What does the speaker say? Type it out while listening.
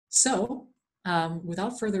So,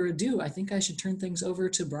 without further ado, I think I should turn things over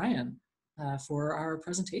to Brian for our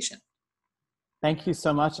presentation. Thank you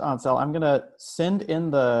so much, Ansel. I'm going to send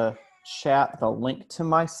in the chat the link to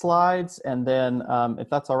my slides, and then if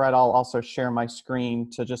that's all right, I'll also share my screen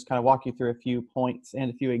to just kind of walk you through a few points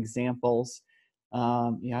and a few examples.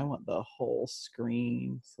 Yeah, I want the whole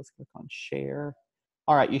screen, so let's click on share.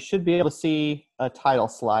 All right, you should be able to see a title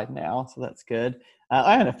slide now, so that's good.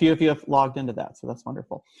 I had a few of you have logged into that, so that's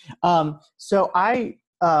wonderful. Our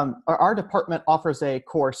department offers a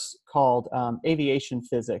course called Aviation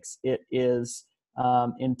Physics. It is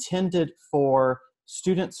intended for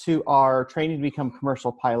students who are training to become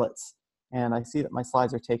commercial pilots. And I see that my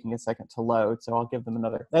slides are taking a second to load, so I'll give them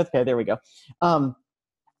another. Okay, there we go.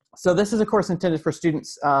 So this is a course intended for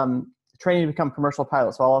students training to become commercial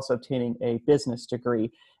pilots while also obtaining a business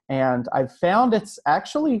degree. And I've found it's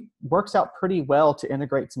actually works out pretty well to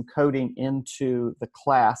integrate some coding into the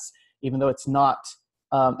class, even though it's not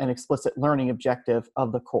an explicit learning objective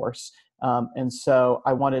of the course. And so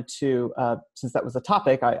I wanted to, since that was a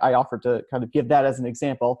topic, I offered to kind of give that as an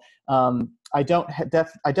example. I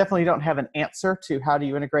definitely don't have an answer to how do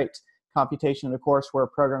you integrate computation in a course where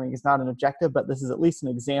programming is not an objective, but this is at least an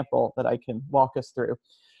example that I can walk us through.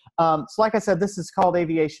 So like I said, this is called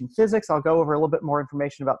Aviation Physics. I'll go over a little bit more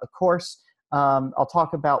information about the course. I'll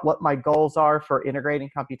talk about what my goals are for integrating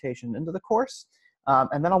computation into the course.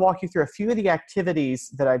 And then I'll walk you through a few of the activities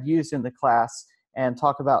that I've used in the class and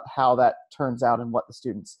talk about how that turns out and what the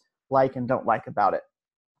students like and don't like about it.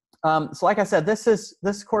 So like I said,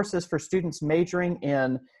 this course is for students majoring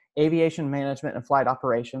in aviation management and flight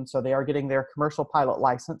operations. So they are getting their commercial pilot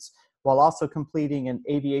license while also completing an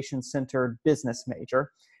aviation-centered business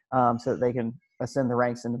major so that they can ascend the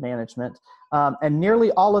ranks into management. And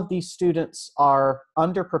nearly all of these students are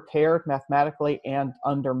underprepared mathematically and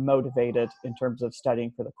undermotivated in terms of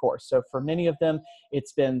studying for the course. So for many of them,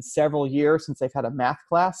 it's been several years since they've had a math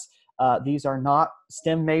class. These are not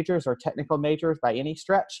STEM majors or technical majors by any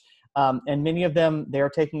stretch. And many of them, they're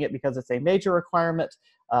taking it because it's a major requirement.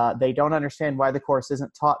 They don't understand why the course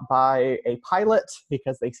isn't taught by a pilot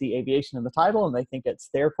because they see aviation in the title and they think it's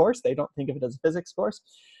their course. They don't think of it as a physics course.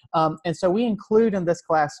 And so we include in this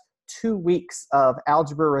class 2 weeks of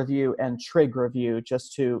algebra review and trig review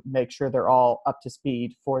just to make sure they're all up to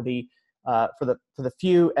speed for the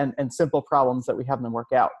few and simple problems that we have them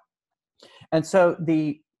work out. And so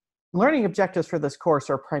the learning objectives for this course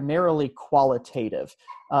are primarily qualitative.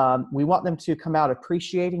 We want them to come out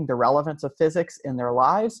appreciating the relevance of physics in their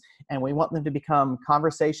lives, and we want them to become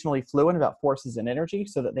conversationally fluent about forces and energy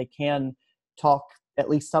so that they can talk at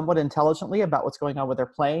least somewhat intelligently about what's going on with their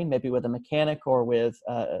plane, maybe with a mechanic or with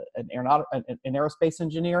an aerospace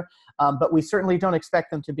engineer. But we certainly don't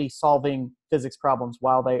expect them to be solving physics problems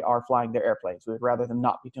while they are flying their airplanes. We would rather them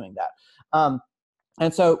not be doing that.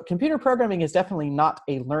 And so computer programming is definitely not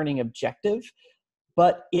a learning objective,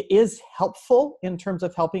 but it is helpful in terms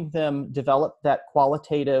of helping them develop that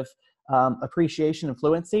qualitative appreciation and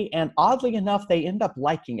fluency. And oddly enough, they end up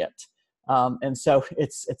liking it. And so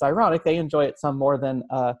it's ironic. They enjoy it some more than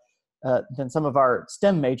some of our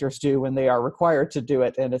STEM majors do when they are required to do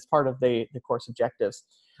it, and it's part of the course objectives.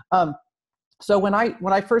 So when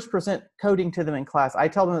I first present coding to them in class, I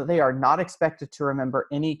tell them that they are not expected to remember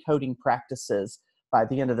any coding practices by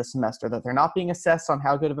the end of the semester, that they're not being assessed on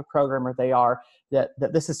how good of a programmer they are, that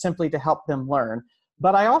this is simply to help them learn.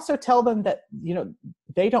 But I also tell them that,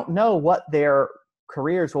 they don't know what their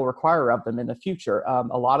careers will require of them in the future.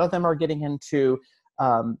 A lot of them are getting into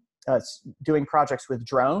doing projects with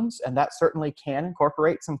drones, and that certainly can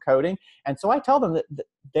incorporate some coding. And so I tell them that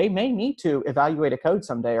they may need to evaluate a code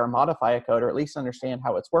someday or modify a code or at least understand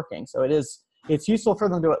how it's working. So it's useful for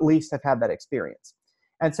them to at least have had that experience.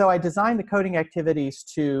 And so I designed the coding activities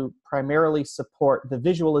to primarily support the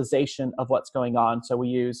visualization of what's going on. So we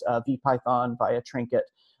use VPython via Trinket,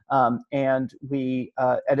 and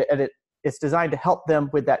it's designed to help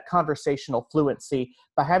them with that conversational fluency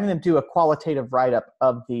by having them do a qualitative write-up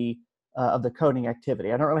of the coding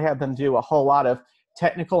activity. I don't really have them do a whole lot of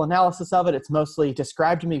technical analysis of it. It's mostly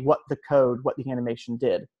describe to me what the animation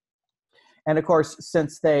did. And of course,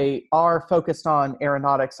 since they are focused on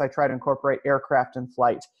aeronautics, I try to incorporate aircraft and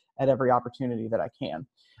flight at every opportunity that I can.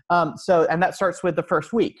 And that starts with the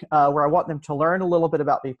first week, where I want them to learn a little bit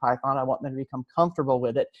about VPython. I want them to become comfortable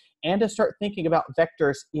with it and to start thinking about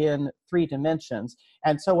vectors in 3 dimensions.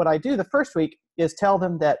 And so what I do the first week is tell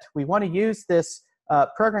them that we want to use this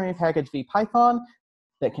programming package VPython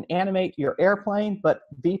that can animate your airplane, but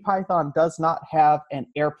VPython does not have an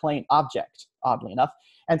airplane object, oddly enough.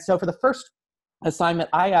 And so for the first assignment,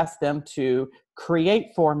 I asked them to create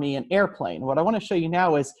for me an airplane. What I want to show you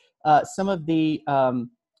now is some of the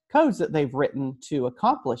codes that they've written to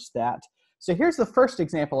accomplish that. So here's the first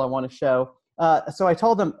example I want to show. So I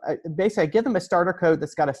told them, basically I give them a starter code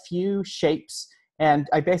that's got a few shapes, and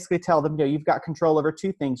I basically tell them, you've got control over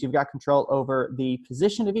two things. You've got control over the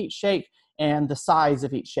position of each shape and the size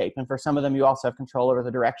of each shape. And for some of them, you also have control over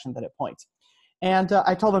the direction that it points. And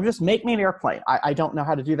I told them, just make me an airplane. I don't know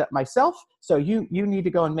how to do that myself, so you need to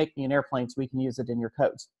go and make me an airplane so we can use it in your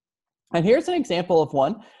codes. And here's an example of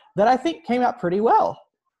one that I think came out pretty well,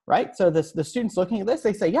 right? So the students looking at this,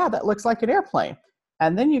 they say, yeah, that looks like an airplane.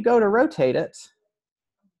 And then you go to rotate it,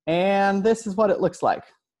 and this is what it looks like.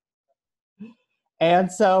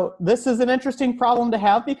 And so this is an interesting problem to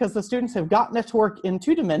have because the students have gotten it to work in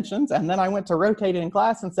 2 dimensions, and then I went to rotate it in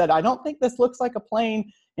class and said, I don't think this looks like a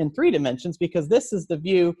plane in 3 dimensions because this is the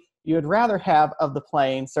view you would rather have of the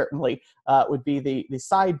plane, certainly would be the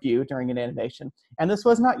side view during an animation. And this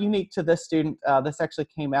was not unique to this student. This actually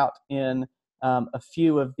came out in a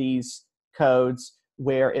few of these codes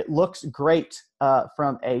where it looks great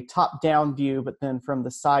from a top-down view, but then from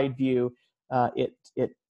the side view,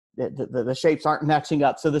 the shapes aren't matching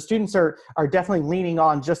up. So the students are definitely leaning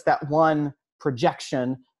on just that one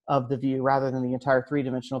projection of the view rather than the entire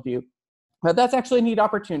 3-dimensional view. But that's actually a neat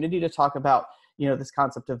opportunity to talk about, this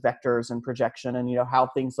concept of vectors and projection and, how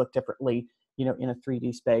things look differently, in a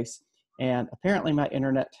 3D space. And apparently my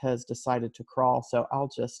internet has decided to crawl, so I'll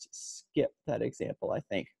just skip that example, I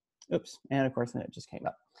think. Oops, and of course then it just came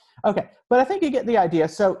up. Okay, but I think you get the idea.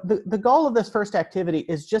 So the goal of this first activity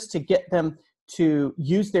is just to get them to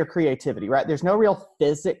use their creativity, right? There's no real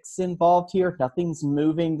physics involved here. Nothing's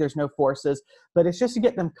moving. There's no forces, but it's just to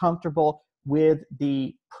get them comfortable with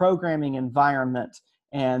the programming environment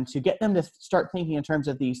and to get them to start thinking in terms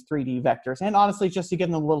of these 3D vectors. And honestly, just to give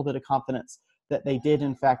them a little bit of confidence that they did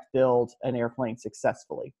in fact build an airplane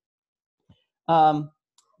successfully.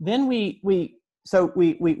 Then we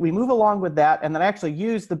move along with that, and then I actually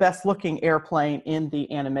use the best looking airplane in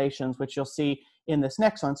the animations, which you'll see in this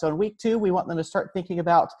next one. So in week 2, we want them to start thinking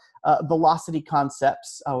about velocity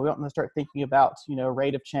concepts. We want them to start thinking about,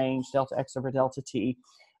 rate of change, delta x over delta t.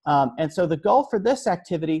 And so the goal for this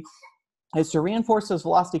activity is to reinforce those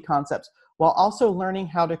velocity concepts while also learning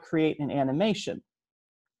how to create an animation.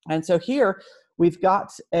 And so here we've got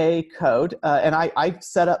a code, and I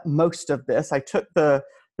set up most of this. I took the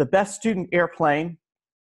best student airplane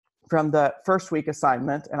from the first week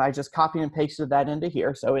assignment, and I just copied and pasted that into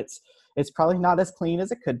here. So it's probably not as clean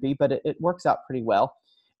as it could be, but it works out pretty well.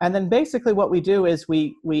 And then basically what we do is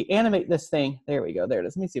we animate this thing. There we go. There it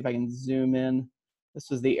is. Let me see if I can zoom in. This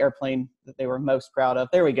was the airplane that they were most proud of.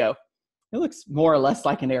 There we go. It looks more or less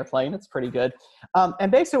like an airplane. It's pretty good. And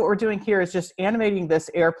basically what we're doing here is just animating this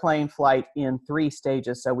airplane flight in 3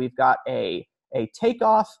 stages. So we've got a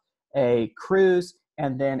takeoff, a cruise,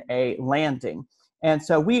 and then a landing. And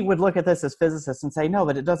so we would look at this as physicists and say, no,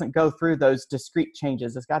 but it doesn't go through those discrete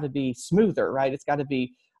changes. It's got to be smoother, right? It's got to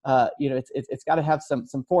be, it's got to have some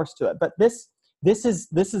force to it. But this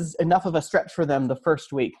is enough of a stretch for them the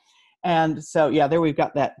first week. And so, yeah, there we've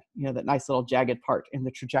got that, that nice little jagged part in the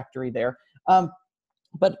trajectory there.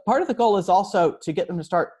 But part of the goal is also to get them to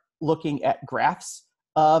start looking at graphs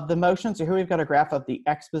of the motion. So here we've got a graph of the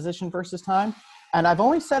x position versus time. And I've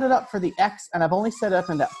only set it up for the x, and I've only set it up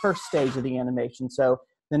in that first stage of the animation. So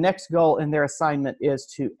the next goal in their assignment is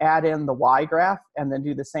to add in the y graph and then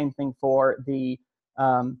do the same thing for the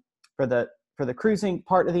cruising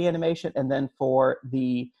part of the animation and then for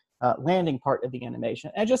the landing part of the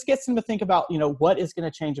animation. And it just gets them to think about, what is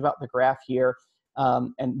going to change about the graph here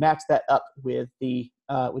and match that up with the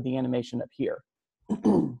animation up here.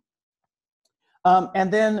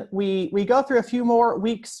 And then we go through a few more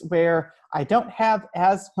weeks where I don't have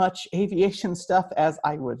as much aviation stuff as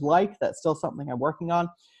I would like. That's still something I'm working on.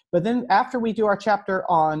 But then after we do our chapter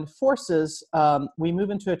on forces, we move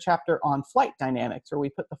into a chapter on flight dynamics, where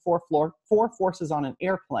we put the four forces on an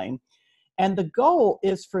airplane. And the goal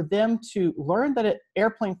is for them to learn that an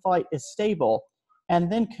airplane flight is stable and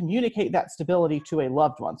then communicate that stability to a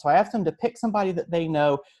loved one. So I asked them to pick somebody that they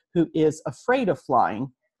know who is afraid of flying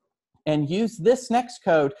and use this next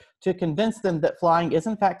code to convince them that flying is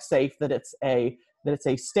in fact safe, that it's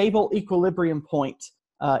a stable equilibrium point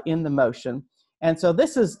in the motion. And so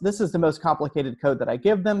this is the most complicated code that I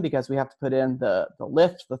give them because we have to put in the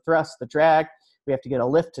lift, the thrust, the drag. We have to get a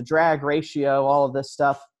lift to drag ratio, all of this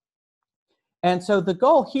stuff. And so the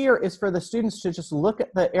goal here is for the students to just look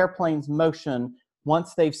at the airplane's motion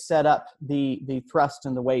once they've set up the thrust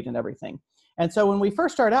and the weight and everything. And so when we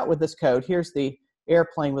first start out with this code, here's the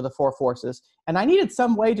airplane with the 4 forces. And I needed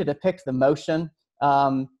some way to depict the motion.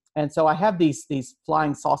 And so I have these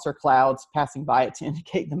flying saucer clouds passing by it to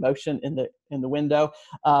indicate the motion in the window.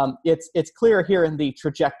 It's clear here in the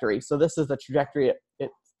trajectory. So this is the trajectory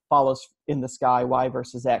it follows in the sky, y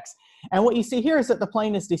versus x. And what you see here is that the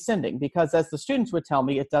plane is descending because, as the students would tell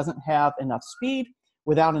me, it doesn't have enough speed.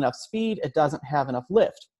 Without enough speed, it doesn't have enough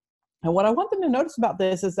lift. And what I want them to notice about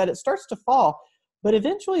this is that it starts to fall, but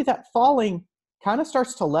eventually that falling kind of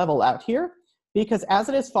starts to level out here, because as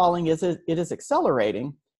it is falling, it is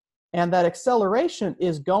accelerating. And that acceleration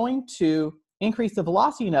is going to increase the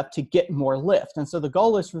velocity enough to get more lift. And so the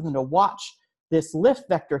goal is for them to watch this lift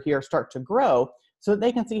vector here start to grow so that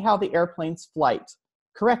they can see how the airplane's flight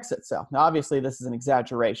corrects itself. Now, obviously, this is an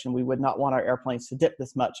exaggeration. We would not want our airplanes to dip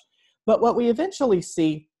this much. But what we eventually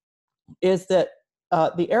see is that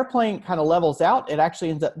the airplane kind of levels out. It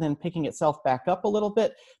actually ends up then picking itself back up a little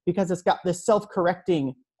bit because it's got this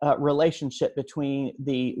self-correcting relationship between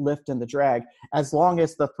the lift and the drag, as long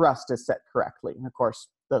as the thrust is set correctly. And of course,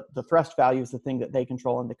 the thrust value is the thing that they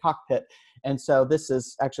control in the cockpit. And so this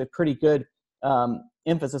is actually pretty good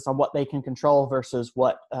emphasis on what they can control versus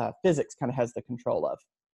what physics kind of has the control of.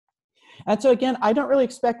 And so again, I don't really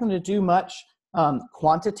expect them to do much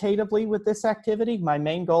quantitatively with this activity. My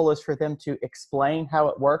main goal is for them to explain how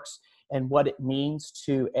it works and what it means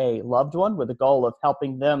to a loved one, with the goal of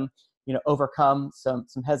helping them, overcome some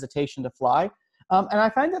hesitation to fly. And I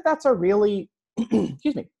find that that's a really,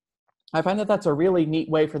 excuse me, I find that that's a really neat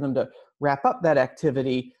way for them to wrap up that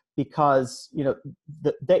activity, because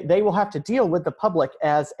they will have to deal with the public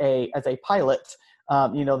as a pilot.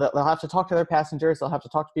 They'll have to talk to their passengers, they'll have to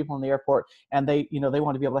talk to people in the airport, and they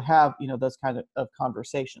want to be able to have those kind of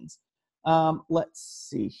conversations. Let's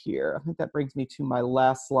see here. I think that brings me to my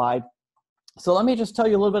last slide. So let me just tell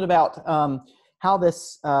you a little bit about how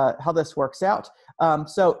this works out.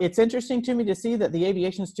 So it's interesting to me to see that the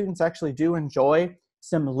aviation students actually do enjoy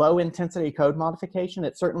some low intensity code modification.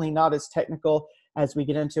 It's certainly not as technical as we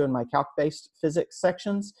get into in my calc-based physics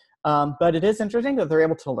sections, but it is interesting that they're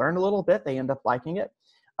able to learn a little bit. They end up liking it.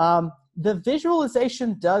 The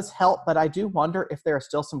visualization does help, but I do wonder if there are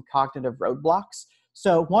still some cognitive roadblocks.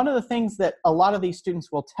 So one of the things that a lot of these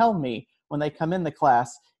students will tell me when they come in the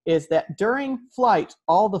class is that during flight,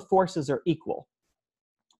 all the forces are equal.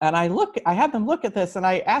 And I have them look at this and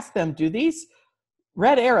I ask them, do these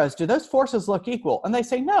red arrows, do those forces look equal? And they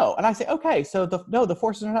say no. And I say, okay, so no, the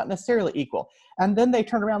forces are not necessarily equal. And then they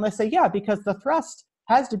turn around and they say, yeah, because the thrust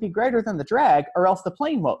has to be greater than the drag or else the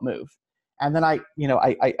plane won't move. And then I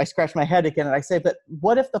scratch my head again and I say, but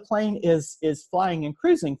what if the plane is flying in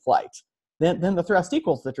cruising flight? Then the thrust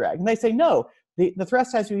equals the drag. And they say, no, the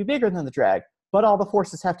thrust has to be bigger than the drag, but all the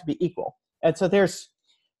forces have to be equal. And so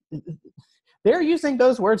they're using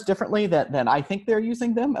those words differently than I think they're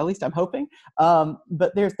using them, at least I'm hoping.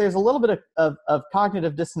 But there's a little bit of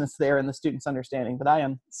cognitive dissonance there in the students' understanding that I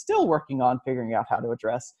am still working on figuring out how to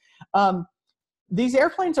address. These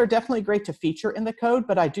airplanes are definitely great to feature in the code,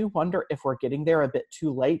 but I do wonder if we're getting there a bit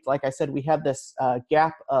too late. Like I said, we have this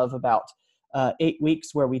gap of about 8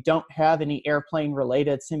 weeks where we don't have any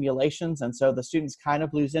airplane-related simulations, and so the students kind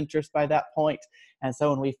of lose interest by that point. And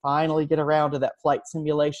so when we finally get around to that flight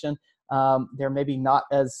simulation, they're maybe not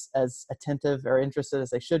as attentive or interested as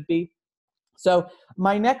they should be. So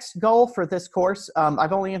my next goal for this course,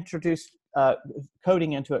 I've only introduced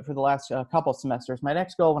coding into it for the last couple semesters. My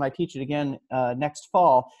next goal when I teach it again next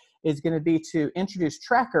fall is going to be to introduce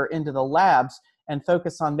Tracker into the labs and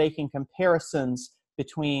focus on making comparisons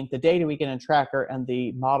between the data we get in Tracker and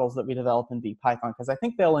the models that we develop in Python, because I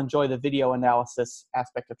think they'll enjoy the video analysis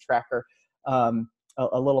aspect of Tracker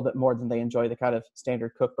a little bit more than they enjoy the kind of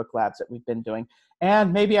standard cookbook labs that we've been doing.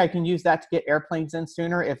 And maybe I can use that to get airplanes in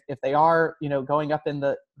sooner. If they are, going out to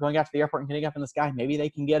the airport and getting up in the sky, maybe they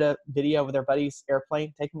can get a video of their buddy's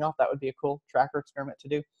airplane taking off. That would be a cool Tracker experiment to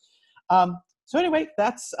do. So anyway,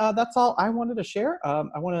 that's all I wanted to share.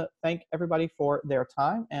 I want to thank everybody for their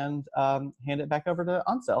time and hand it back over to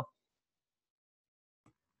Ansel.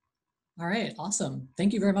 All right, awesome.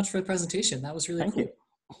 Thank you very much for the presentation. That was really cool. Thank you.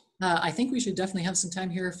 I think we should definitely have some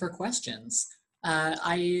time here for questions.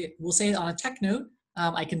 I will say on a tech note,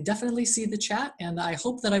 I can definitely see the chat, and I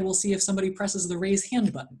hope that I will see if somebody presses the raise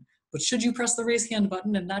hand button. But should you press the raise hand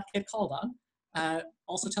button and not get called on,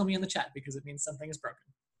 also tell me in the chat, because it means something is broken.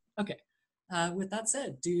 Okay, with that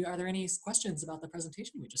said, are there any questions about the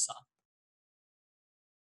presentation we just saw?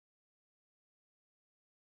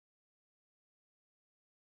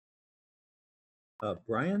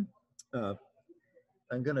 Brian,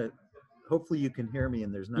 I'm going to, hopefully you can hear me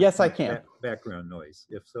and there's not yes, I can. background noise.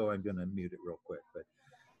 If so, I'm going to mute it real quick. But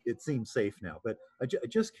it seems safe now. But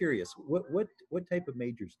just curious, what type of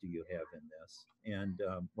majors do you have in this? And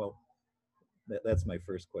well, that's my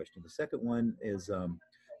first question. The second one is,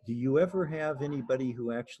 do you ever have anybody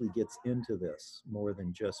who actually gets into this more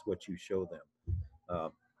than just what you show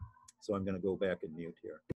them? So I'm going to go back and mute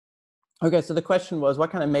here. Okay, so the question was,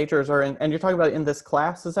 what kind of majors are in, and you're talking about in this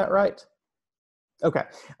class, is that right? Okay,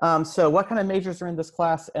 so what kind of majors are in this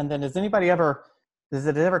class, and then does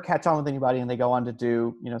it ever catch on with anybody and they go on to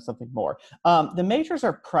do, something more? The majors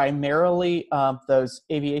are primarily those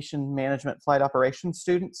aviation management flight operations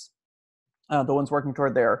students, the ones working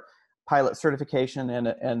toward their pilot certification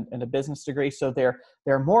and a business degree. So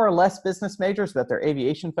they're more or less business majors, but they're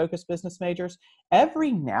aviation-focused business majors.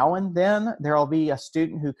 Every now and then, there'll be a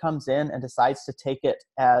student who comes in and decides to take it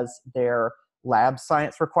as their lab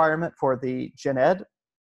science requirement for the gen ed.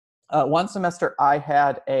 One semester, I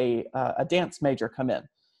had a dance major come in.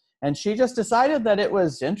 And she just decided that it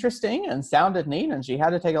was interesting and sounded neat, and she had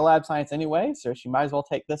to take a lab science anyway, so she might as well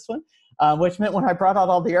take this one, which meant when I brought out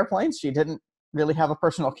all the airplanes, she didn't really have a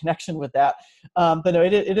personal connection with that. But no,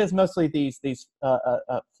 it is mostly these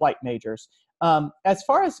flight majors. As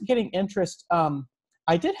far as getting interest,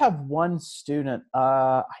 I did have one student,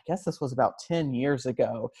 I guess this was about 10 years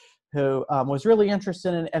ago, who was really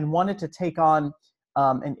interested in and wanted to take on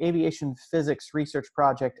an aviation physics research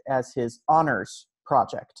project as his honors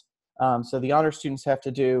project. So the honors students have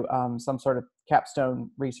to do some sort of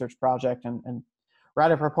capstone research project and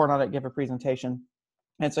write a report on it, give a presentation.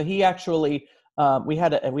 And so he actually, we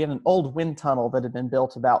had an old wind tunnel that had been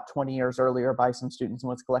built about 20 years earlier by some students and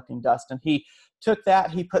was collecting dust. And he took that,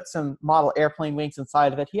 he put some model airplane wings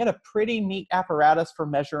inside of it. He had a pretty neat apparatus for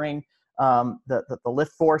measuring the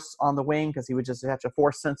lift force on the wing, because he would just attach a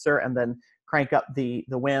force sensor and then crank up the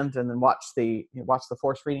wind and then watch the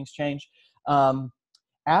force readings change.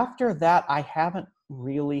 After that, I haven't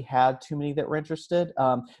really had too many that were interested.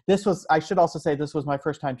 I should also say, this was my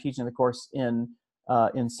first time teaching the course in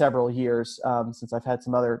several years, since I've had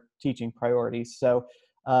some other teaching priorities. So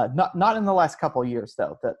not in the last couple of years,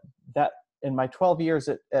 though. That in my 12 years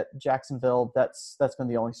at Jacksonville, that's been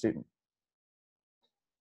the only student.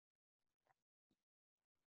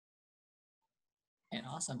 And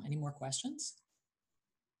awesome. Any more questions?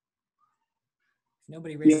 If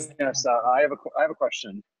nobody raises their hand. Yes, I have a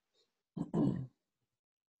question.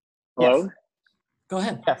 Hello? Yes. Go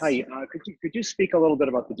ahead. Yes. Hi, could you speak a little bit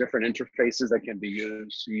about the different interfaces that can be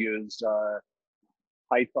used? You use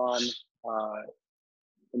Python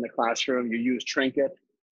in the classroom, you use Trinket,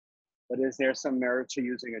 but is there some merit to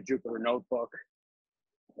using a Jupyter notebook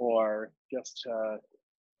or just a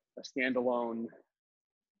standalone,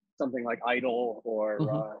 something like IDLE,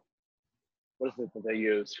 or what is it that they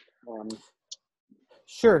use?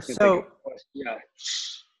 Sure. So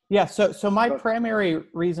yeah. So my primary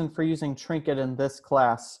reason for using Trinket in this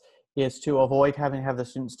class is to avoid having to have the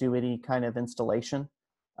students do any kind of installation,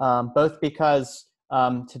 both because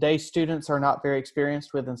today's students are not very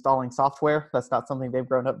experienced with installing software. That's not something they've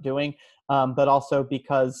grown up doing, but also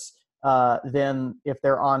because then if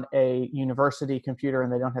they're on a university computer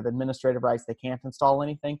and they don't have administrative rights, they can't install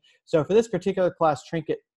anything. So for this particular class,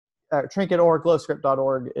 Trinket or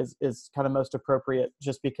glowscript.org is kind of most appropriate,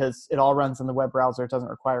 just because it all runs in the web browser. It doesn't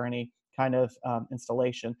require any kind of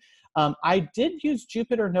installation. I did use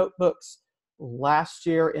Jupyter notebooks last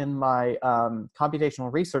year in my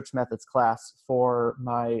computational research methods class for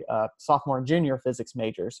my sophomore and junior physics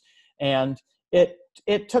majors. And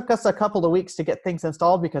it took us a couple of weeks to get things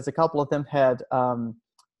installed because a couple of them had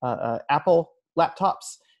Apple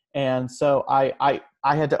laptops. And so I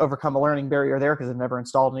had to overcome a learning barrier there because I've never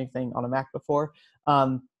installed anything on a Mac before.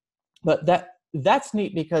 But that's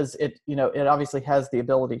neat because it obviously has the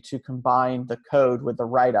ability to combine the code with the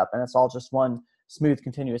write-up, and it's all just one smooth,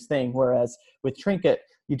 continuous thing. Whereas with Trinket,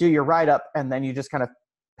 you do your write-up and then you just kind of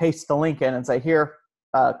paste the link in and say, here,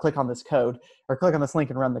 click on this code, or click on this link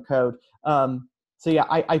and run the code. So yeah,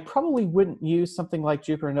 I probably wouldn't use something like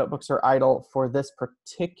Jupyter Notebooks or IDLE for this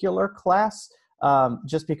particular class,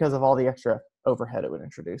 just because of all the extra overhead it would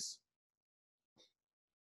introduce.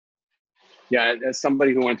 Yeah, as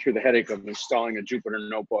somebody who went through the headache of installing a Jupyter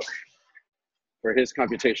notebook for his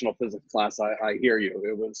computational physics class, I hear you.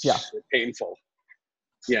 It was painful.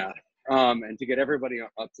 Yeah, and to get everybody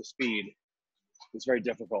up to speed is very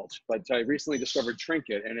difficult. But I recently discovered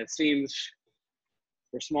Trinket, and it seems,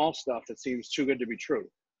 for small stuff, it seems too good to be true,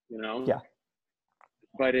 Yeah.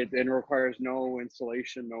 But it requires no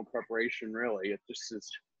installation, no preparation, really. It just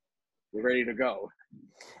is, you're ready to go.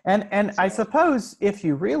 And so, I suppose if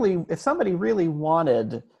somebody really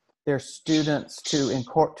wanted their students to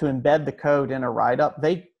embed the code in a write-up,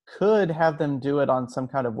 they could have them do it on some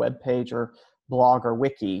kind of web page or blog or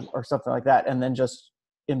wiki or something like that, and then just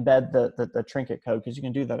embed the trinket code, because you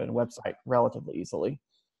can do that in a website relatively easily.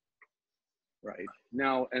 Right.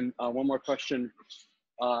 Now, and one more question.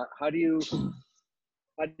 How do you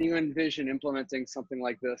envision implementing something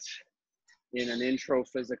like this in an intro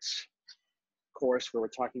physics course where we're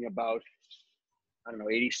talking about, I don't know,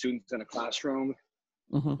 80 students in a classroom?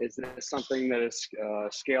 Mm-hmm. Is this something that is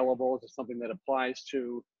scalable? Is it something that applies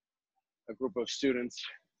to a group of students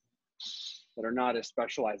that are not as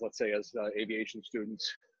specialized, let's say, as aviation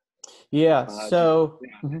students? Yeah. So.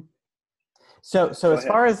 Yeah. Mm-hmm. So Go as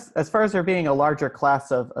ahead. far as there being a larger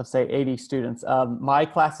class of say 80 students, my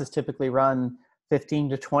classes typically run 15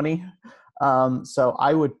 to 20. So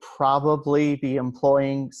I would probably be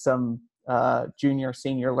employing some junior,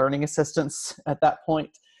 senior learning assistants at that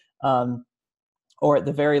point, or at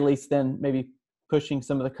the very least, then maybe pushing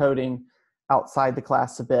some of the coding outside the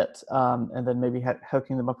class a bit, and then maybe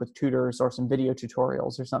hooking them up with tutors or some video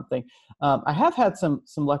tutorials or something. I have had some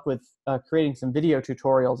luck with creating some video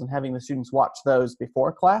tutorials and having the students watch those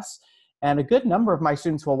before class. And a good number of my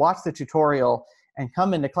students will watch the tutorial and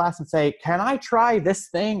come into class and say, "Can I try this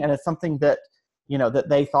thing?" And it's something that, you know, that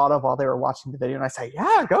they thought of while they were watching the video. And I say,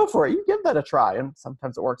 "Yeah, go for it. You give that a try." And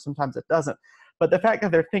sometimes it works, sometimes it doesn't. But the fact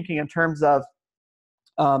that they're thinking in terms of,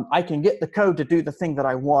 I can get the code to do the thing that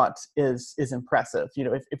I want is impressive. You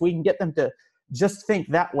know, if we can get them to just think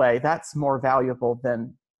that way, that's more valuable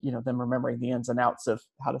than, you know, them remembering the ins and outs of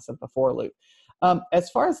how to set up a for loop.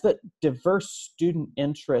 As far as the diverse student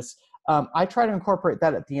interests, I try to incorporate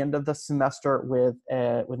that at the end of the semester with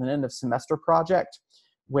an end of semester project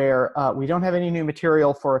where we don't have any new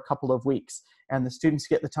material for a couple of weeks, and the students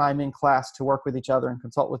get the time in class to work with each other and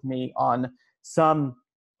consult with me on some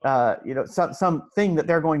thing that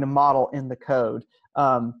they're going to model in the code.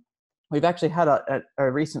 We've actually had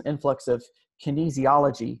a recent influx of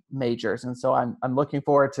kinesiology majors, and so I'm looking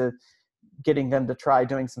forward to getting them to try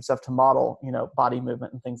doing some stuff to model, you know, body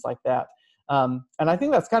movement and things like that. And I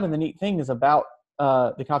think that's kind of the neat thing is about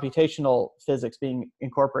the computational physics being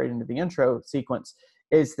incorporated into the intro sequence,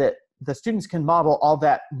 is that the students can model all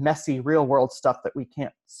that messy real world stuff that we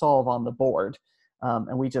can't solve on the board.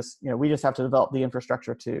 And we just have to develop the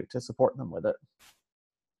infrastructure to support them with it.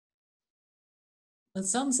 It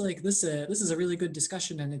sounds like this is a really good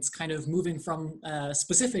discussion, and it's kind of moving from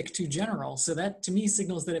specific to general. So that to me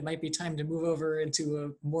signals that it might be time to move over into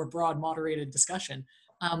a more broad, moderated discussion.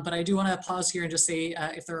 But I do want to pause here and just say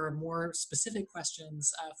if there are more specific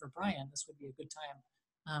questions for Brian, this would be a good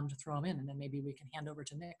time to throw them in, and then maybe we can hand over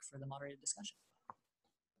to Nick for the moderated discussion.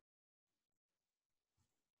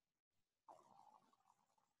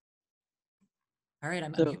 All right,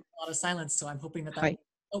 I'm hearing a lot of silence, so I'm hoping that Hi.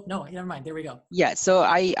 Oh, no, never mind. There we go. Yeah, so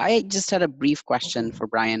I just had a brief question for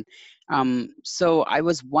Brian. So I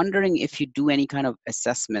was wondering if you do any kind of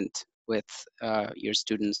assessment with your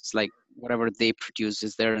students, like whatever they produce.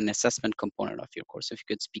 Is there an assessment component of your course? If you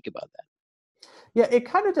could speak about that. Yeah, it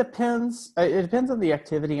kind of depends. It depends on the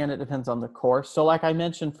activity and it depends on the course. So like I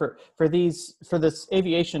mentioned, for this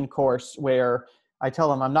aviation course where I tell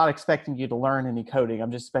them I'm not expecting you to learn any coding,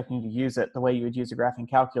 I'm just expecting you to use it the way you would use a graphing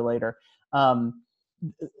calculator.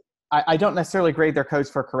 I don't necessarily grade their codes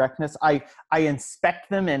for correctness. I inspect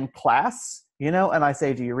them in class, you know, and I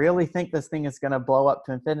say, do you really think this thing is going to blow up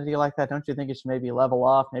to infinity like that? Don't you think it should maybe level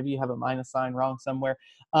off? Maybe you have a minus sign wrong somewhere.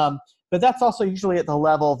 But that's also usually at the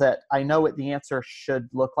level that I know what the answer should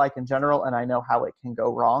look like in general, and I know how it can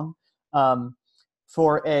go wrong.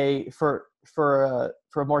 For a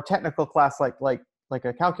more technical class like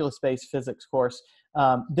a calculus-based physics course,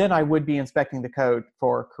 then I would be inspecting the code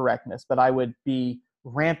for correctness, but I would be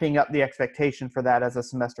ramping up the expectation for that as the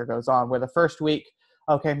semester goes on, where the first week,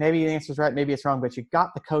 okay, maybe the answer's right, maybe it's wrong, but you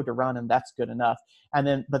got the code to run and that's good enough.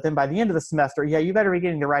 But then by the end of the semester, yeah, you better be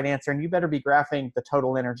getting the right answer and you better be graphing the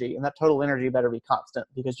total energy, and that total energy better be constant,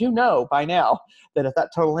 because you know by now that if that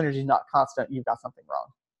total energy is not constant, you've got something wrong.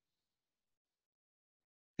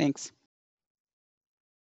 Thanks.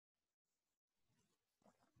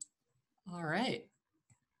 All right.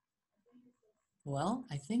 Well,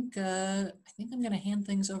 I think I'm going to hand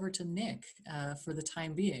things over to Nick for the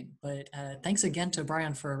time being. But thanks again to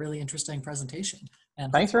Brian for a really interesting presentation.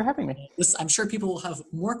 And thanks for having me. I'm sure people will have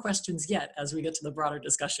more questions yet as we get to the broader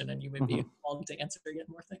discussion, and you may be called to answer yet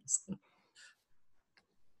more things.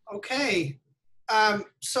 Okay.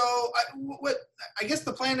 So what I guess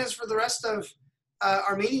the plan is for the rest of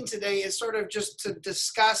our meeting today is sort of just to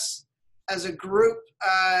discuss as a group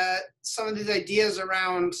some of these ideas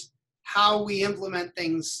around how we implement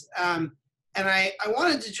things. And I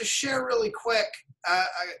wanted to just share really quick.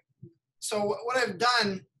 So what I've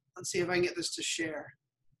done let's see if I can get this to share.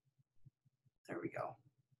 There we go.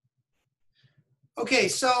 Okay,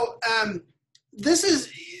 so this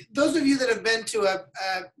is, those of you that have been to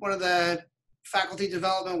one of the faculty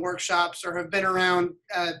development workshops or have been around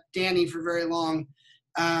Danny for very long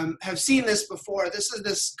have seen this before. This is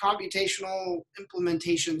this computational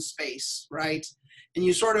implementation space, right? And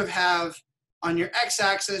you sort of have, on your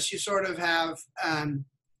x-axis, you sort of have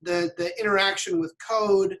the interaction with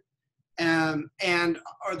code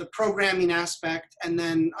or the programming aspect, and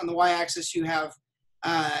then on the y-axis you have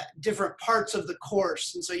different parts of the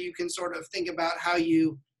course, and so you can sort of think about how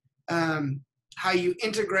you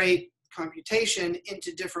integrate computation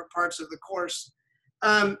into different parts of the course.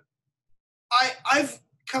 I've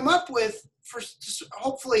come up with, to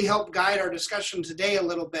hopefully help guide our discussion today a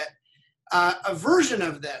little bit, a version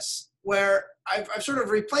of this where I've sort of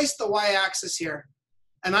replaced the y-axis here,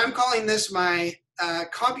 and I'm calling this my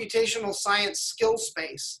computational science skill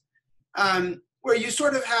space, where you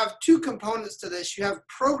sort of have two components to this. You have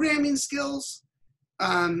programming skills,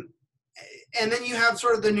 and then you have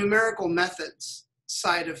sort of the numerical methods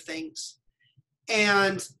side of things.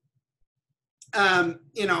 And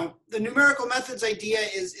you know, the numerical methods idea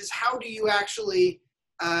is how do you actually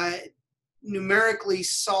numerically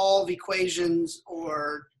solve equations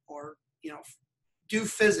or you know, do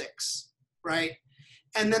physics, right?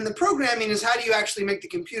 And then the programming is how do you actually make the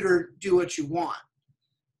computer do what you want.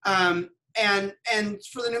 And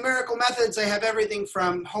for the numerical methods, I have everything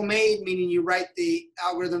from homemade, meaning you write the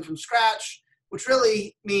algorithm from scratch, which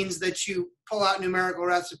really means that you pull out numerical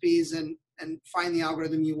recipes and find the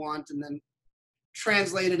algorithm you want and then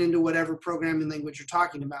translate it into whatever programming language you're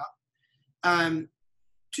talking about.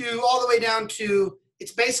 To all the way down to,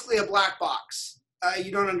 it's basically a black box.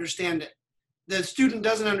 You don't understand it. The student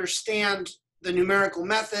doesn't understand the numerical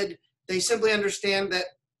method. They simply understand that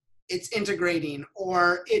it's integrating,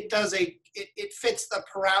 or it does it fits the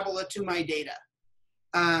parabola to my data.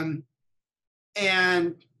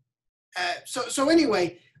 So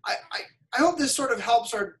anyway, I hope this sort of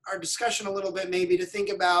helps our discussion a little bit, maybe to think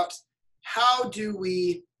about how do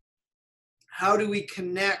we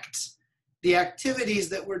connect the activities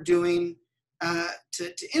that we're doing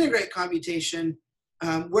to integrate computation.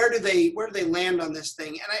 Where do they land on this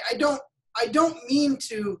thing? And I don't mean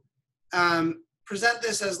to present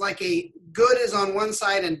this as like a good is on one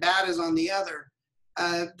side and bad is on the other.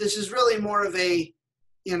 This is really more of a,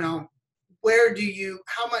 you know,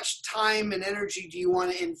 how much time and energy do you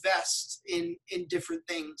want to invest in different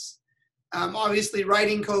things? Obviously,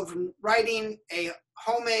 writing a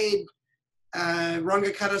homemade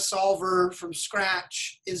Runge-Kutta solver from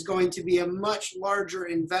scratch is going to be a much larger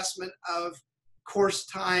investment of course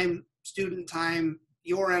time, student time,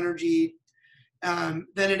 your energy, than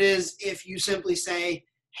it is if you simply say,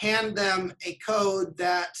 hand them a code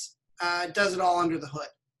that does it all under the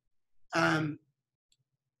hood.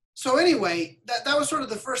 So anyway, that was sort of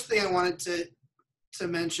the first thing I wanted to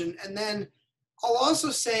mention. And then I'll also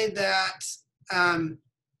say that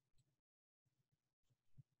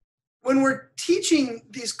when we're teaching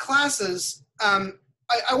these classes,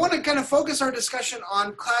 I want to kind of focus our discussion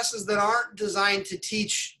on classes that aren't designed to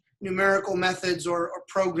teach numerical methods or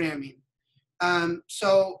programming.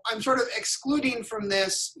 So I'm sort of excluding from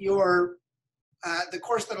this the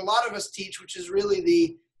course that a lot of us teach, which is really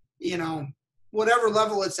the, you know, whatever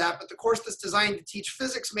level it's at, but the course that's designed to teach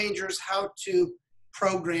physics majors how to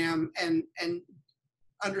program and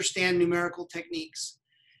understand numerical techniques.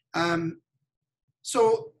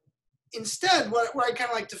 So instead, where I kind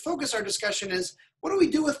of like to focus our discussion is, what do we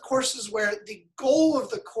do with courses where the goal of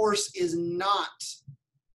the course is not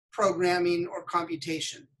programming or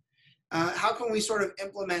computation? How can we sort of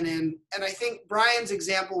implement in? And I think Brian's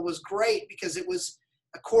example was great because it was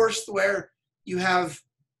a course where you have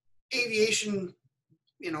aviation,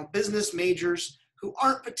 you know, business majors who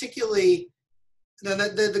aren't particularly,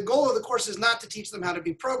 the goal of the course is not to teach them how to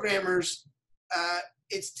be programmers.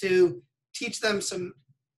 It's to teach them some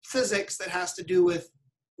physics that has to do with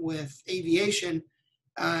aviation.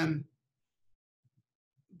 But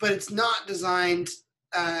it's not designed,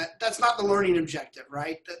 that's not the learning objective,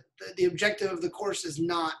 right? The objective of the course is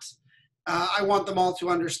not, I want them all to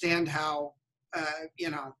understand how, you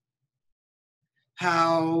know,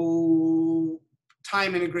 how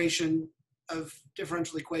time integration of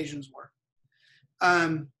differential equations work.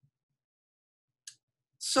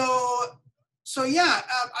 So yeah,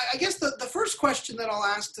 I guess the first question that I'll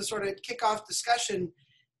ask to sort of kick off discussion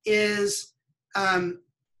is,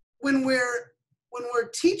 when we're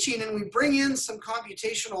teaching and we bring in some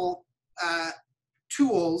computational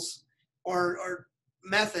tools or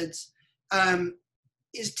methods,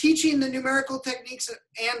 is teaching the numerical techniques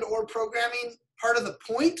and or programming part of the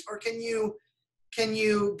point, or can you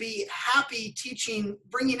be happy teaching,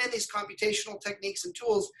 bringing in these computational techniques and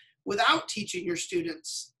tools without teaching your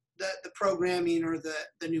students the programming or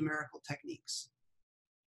the numerical techniques?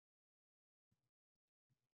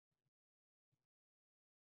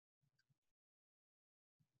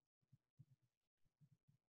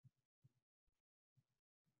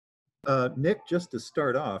 Nick, just to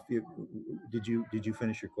start off, did you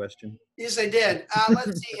finish your question? Yes, I did.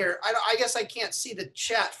 Let's see here. I guess I can't see the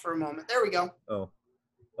chat for a moment. There we go.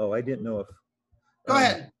 Oh, I didn't know if. Go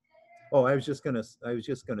ahead. Oh, I was just gonna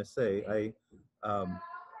say,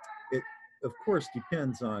 it of course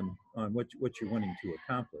depends on what you're wanting to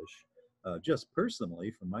accomplish. Just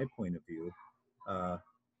personally, from my point of view,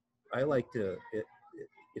 I like to,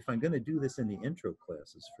 if I'm going to do this in the intro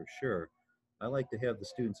classes for sure, I like to have the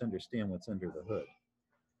students understand what's under the hood.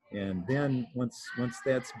 And then once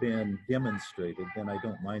that's been demonstrated, then I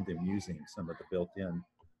don't mind them using some of the built-in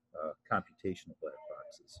computational black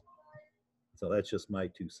boxes. So that's just my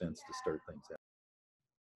 2 cents to start things out.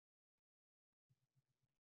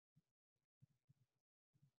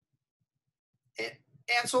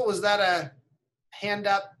 Ansel, was that a hand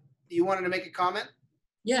up? You wanted to make a comment?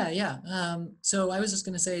 Yeah. So I was just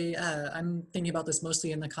going to say, I'm thinking about this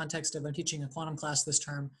mostly in the context of I'm teaching a quantum class this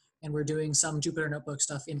term, and we're doing some Jupyter Notebook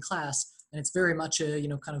stuff in class, and it's very much a,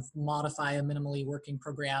 kind of modify a minimally working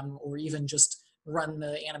program, or even just run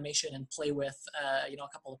the animation and play with, a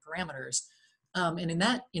couple of parameters. And in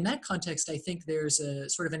that context, I think there's a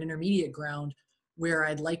sort of an intermediate ground where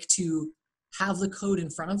I'd like to have the code in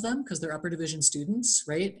front of them because they're upper division students,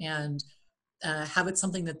 right? And have it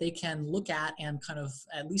something that they can look at and kind of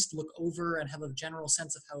at least look over and have a general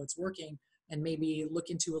sense of how it's working, and maybe look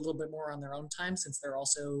into a little bit more on their own time since they're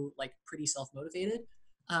also like pretty self-motivated.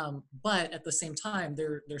 But at the same time,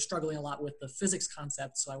 they're struggling a lot with the physics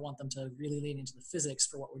concept, so I want them to really lean into the physics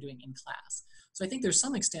for what we're doing in class. So I think there's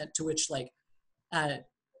some extent to which like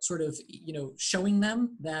sort of showing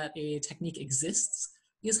them that a technique exists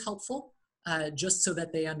is helpful. Just so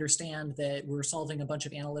that they understand that we're solving a bunch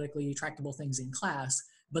of analytically tractable things in class,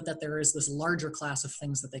 but that there is this larger class of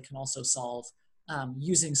things that they can also solve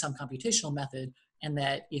using some computational method, and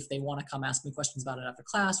that if they want to come ask me questions about it after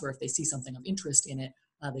class, or if they see something of interest in it,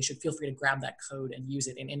 they should feel free to grab that code and use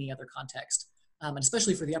it in any other context. And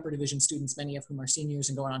especially for the upper division students, many of whom are seniors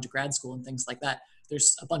and going on to grad school and things like that,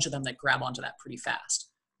 there's a bunch of them that grab onto that pretty fast.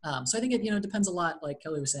 So I think it depends a lot, like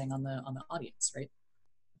Kelly was saying, on the audience, right?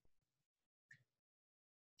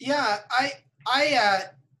 Yeah,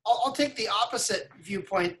 I'll take the opposite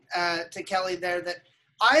viewpoint to Kelly there, that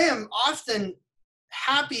I am often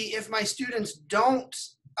happy if my students don't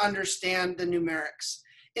understand the numerics.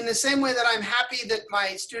 In the same way that I'm happy that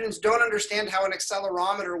my students don't understand how an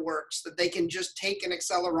accelerometer works, that they can just take an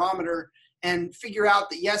accelerometer and figure out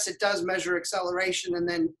that, yes, it does measure acceleration, and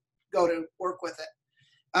then go to work with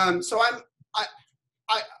it. So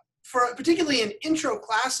for particularly in intro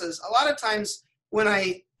classes, a lot of times when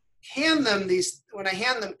I hand them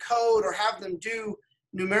code or have them do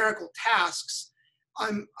numerical tasks,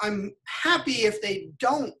 I'm happy if they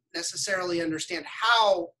don't necessarily understand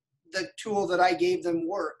how the tool that I gave them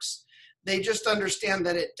works. They just understand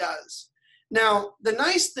that it does. Now, the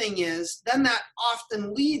nice thing is then that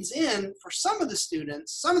often leads in for some of the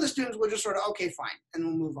students will just sort of, okay, fine, and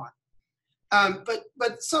we'll move on.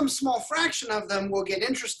 But some small fraction of them will get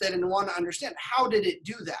interested and want to understand, how did it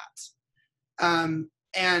do that?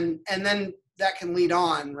 And then that can lead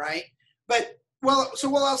on, right? But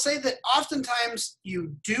I'll say that oftentimes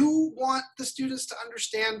you do want the students to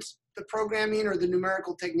understand the programming or the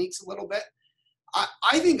numerical techniques a little bit.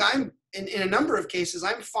 I think I'm in a number of cases,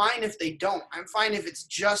 I'm fine if they don't. I'm fine if it's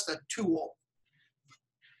just a tool.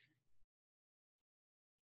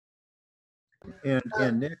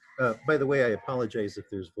 And Nick, by the way, I apologize if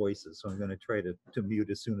there's voices, so I'm going to try to mute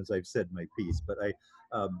as soon as I've said my piece. But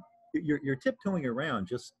you're tiptoeing around.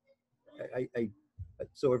 Just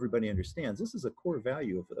so everybody understands, this is a core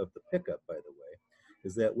value of the PICUP, by the way,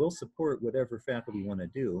 is that we'll support whatever faculty want to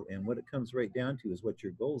do, and what it comes right down to is what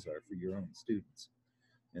your goals are for your own students.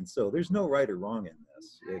 And so there's no right or wrong in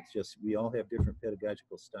this. It's just we all have different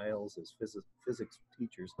pedagogical styles as physics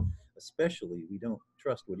teachers. Especially, we don't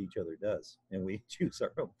trust what each other does, and we choose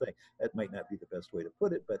our own thing. That might not be the best way to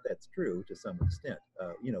put it, but that's true to some extent.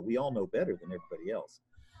 We all know better than everybody else.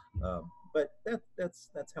 But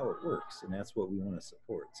that's how it works, and that's what we want to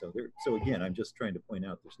support. So again, I'm just trying to point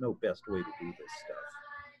out there's no best way to do this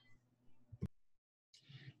stuff.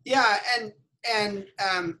 Yeah, and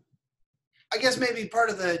I guess maybe part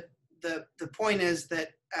of the point is that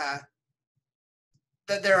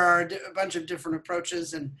that there are a bunch of different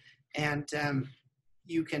approaches, and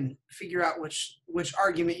you can figure out which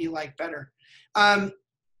argument you like better.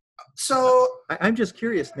 So I'm just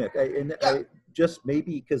curious, Nick, yeah. I just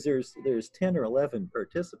maybe because there's 10 or 11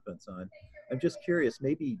 participants on. I'm just curious.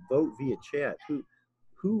 Maybe vote via chat.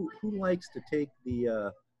 Who likes to take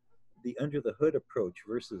the under the hood approach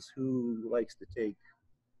versus who likes to take,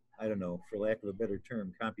 I don't know, for lack of a better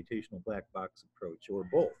term, computational black box approach, or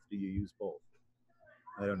both? Do you use both?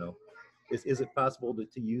 I don't know. Is it possible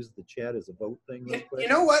to use the chat as a vote thing real quick? You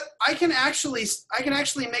know what? I can actually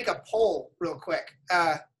make a poll real quick.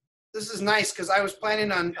 This is nice because I was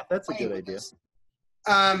planning on. Yeah, that's a good idea.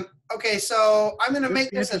 Okay, so I'm going to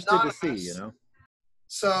make this anonymous. To see, you know.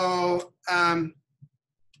 So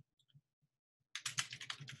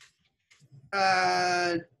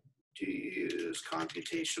do you use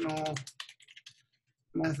computational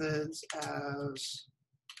methods as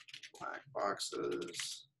black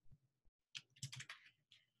boxes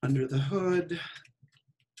under the hood,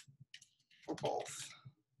 or both?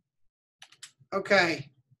 Okay.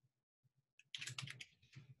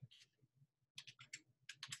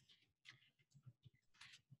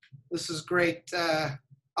 This is great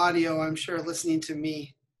audio, I'm sure, listening to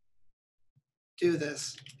me do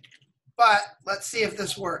this. But let's see if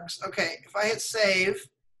this works. Okay, if I hit save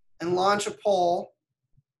and launch a poll,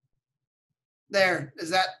 there, does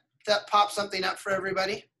that pop something up for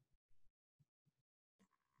everybody?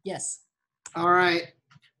 Yes. All right.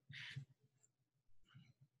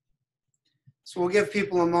 So we'll give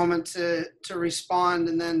people a moment to respond,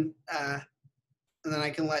 and then I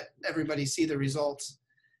can let everybody see the results.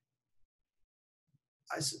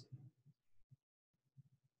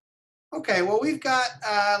 Okay, well, we've got,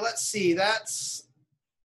 let's see, that's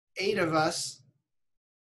 8 of us.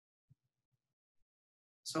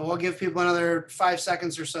 So we'll give people another 5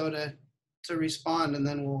 seconds or so to respond, and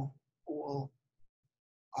then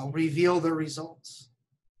I'll reveal the results.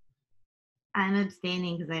 I'm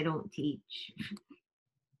abstaining because I don't teach.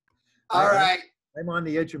 All right. I'm on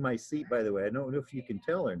the edge of my seat, by the way. I don't know if you can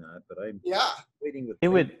tell or not, but I'm waiting with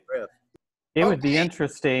bated breath. It would be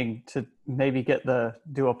interesting to maybe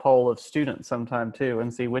do a poll of students sometime too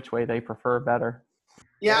and see which way they prefer better.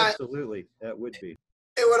 Yeah, absolutely. That would be.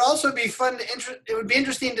 It would also be fun it would be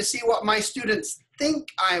interesting to see what my students think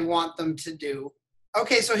I want them to do.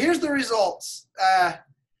 Okay, so here's the results.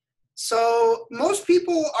 So most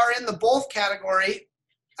people are in the both category,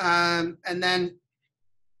 and then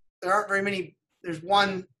there aren't very many. There's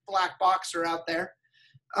one black boxer out there.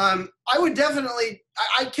 I would definitely,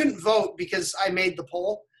 I couldn't vote because I made the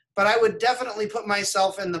poll, but I would definitely put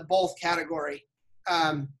myself in the both category.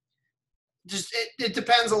 It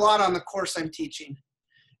depends a lot on the course I'm teaching.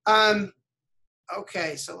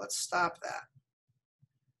 Okay, so let's stop that.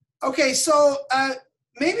 Okay, so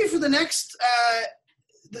maybe for the next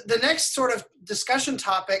sort of discussion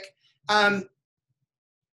topic,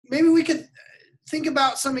 maybe we could think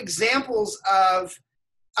about some examples of,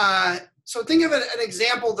 so think of an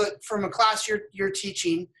example that from a class you're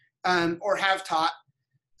teaching or have taught,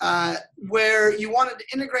 where you wanted to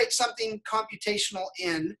integrate something computational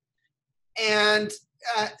in, and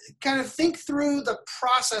kind of think through the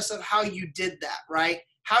process of how you did that, right?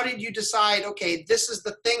 How did you decide, okay, this is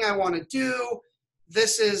the thing I want to do,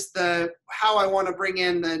 this is how I want to bring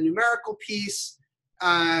in the numerical piece,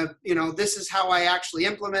 this is how I actually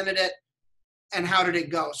implemented it, and how did it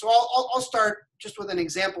go? So I'll start just with an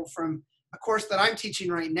example from a course that I'm teaching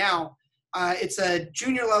right now. It's a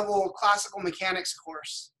junior level classical mechanics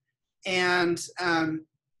course. And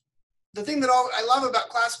the thing that I love about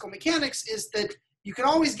classical mechanics is that you can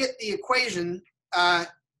always get the equation, the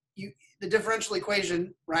differential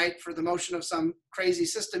equation, right, for the motion of some crazy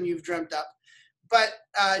system you've dreamt up. But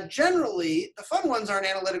generally, the fun ones aren't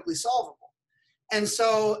analytically solvable. And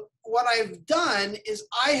so what I've done is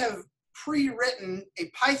I have pre-written a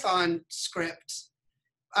Python script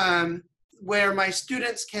where my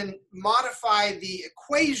students can modify the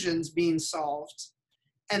equations being solved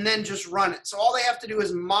and then just run it. So all they have to do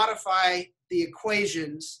is modify the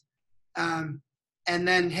equations and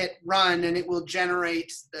then hit run, and it will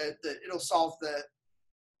generate it'll solve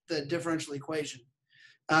the differential equation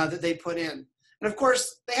that they put in. And of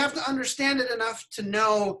course, they have to understand it enough to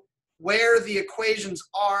know where the equations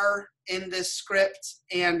are in this script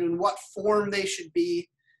and in what form they should be.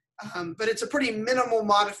 But it's a pretty minimal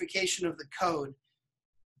modification of the code.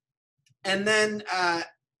 And then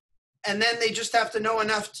they just have to know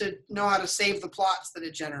enough to know how to save the plots that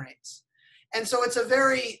it generates. And so it's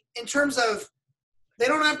in terms of, they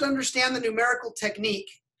don't have to understand the numerical technique.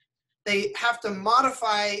 They have to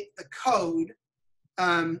modify the code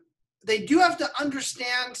they do have to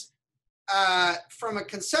understand from a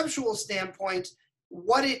conceptual standpoint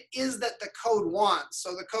what it is that the code wants.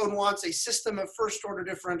 So the code wants a system of first order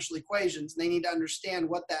differential equations. They need to understand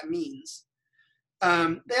what that means.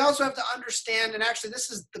 They also have to understand, and actually this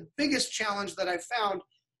is the biggest challenge that I've found,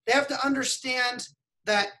 they have to understand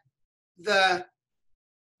that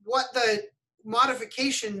what the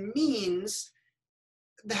modification means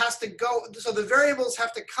has to go, so the variables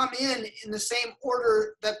have to come in the same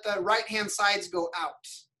order that the right-hand sides go out,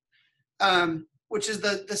 which is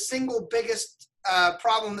the single biggest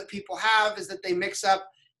problem that people have, is that they mix up,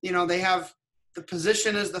 they have the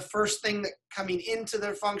position as the first thing that coming into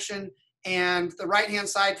their function, and the right-hand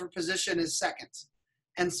side for position is second.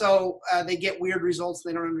 And so they get weird results,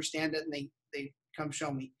 they don't understand it, and they come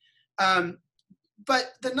show me.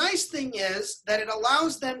 But the nice thing is that it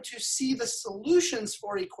allows them to see the solutions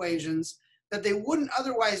for equations that they wouldn't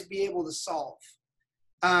otherwise be able to solve.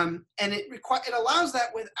 And it allows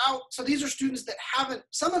that without, so these are students that haven't,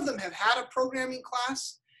 some of them have had a programming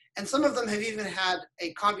class, and some of them have even had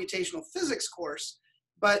a computational physics course,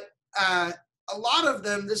 but a lot of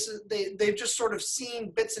them, they've just sort of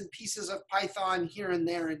seen bits and pieces of Python here and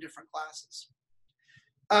there in different classes.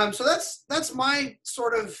 So that's my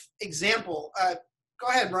sort of example. Go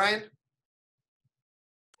ahead, Brian.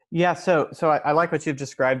 Yeah, so I like what you've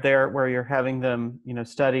described there, where you're having them,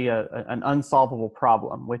 study an unsolvable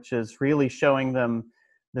problem, which is really showing them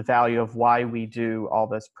the value of why we do all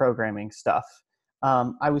this programming stuff.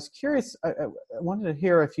 I was curious, I wanted to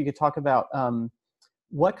hear if you could talk about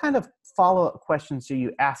what kind of follow-up questions do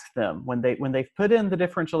you ask them when they've put in the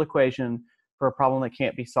differential equation for a problem that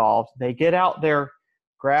can't be solved? They get out their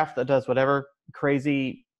graph that does whatever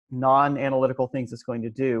crazy non-analytical things it's going to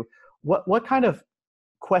do. What kind of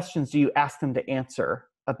questions do you ask them to answer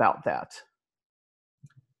about that?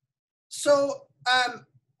 So I'll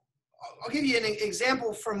give you an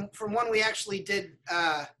example from one we actually did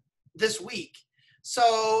this week.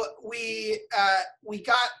 So we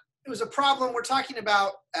got, it was a problem, we're talking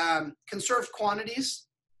about conserved quantities,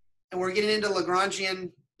 and we're getting into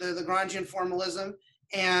Lagrangian, the Lagrangian formalism,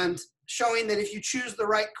 and showing that if you choose the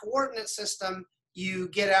right coordinate system, you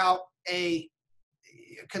get out a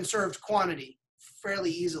conserved quantity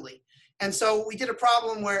fairly easily. And so we did a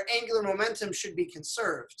problem where angular momentum should be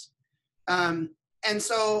conserved. And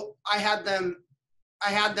so I had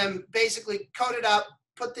them basically code it up,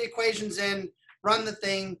 put the equations in, run the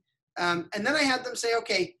thing, and then I had them say,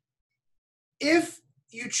 okay, if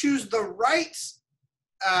you choose the right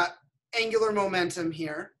angular momentum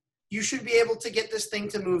here, you should be able to get this thing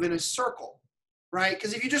to move in a circle, right?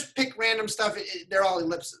 Because if you just pick random stuff, they're all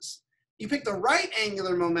ellipses. You pick the right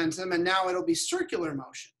angular momentum, and now it'll be circular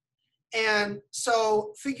motion. And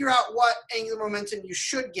so figure out what angular momentum you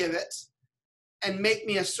should give it, and make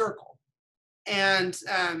me a circle. And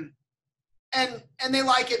they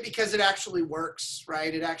like it because it actually works,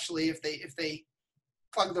 right? It actually, if they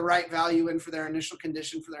plug the right value in for their initial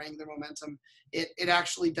condition for their angular momentum, it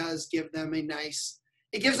actually does give them a nice,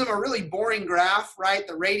 it gives them a really boring graph, right?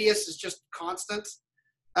 The radius is just constant,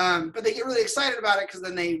 but they get really excited about it because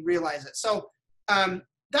then they realize it. So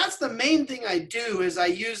that's the main thing I do, is I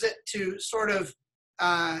use it to sort of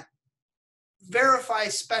verify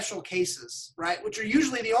special cases, right? Which are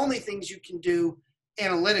usually the only things you can do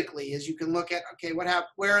analytically, is you can look at, okay,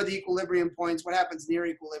 where are the equilibrium points? What happens near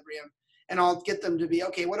equilibrium? And I'll get them to be,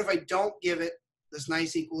 okay, what if I don't give it this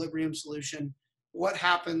nice equilibrium solution? What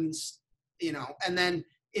happens, and then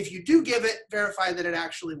if you do give it, verify that it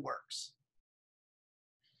actually works.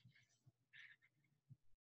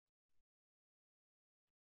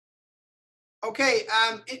 Okay,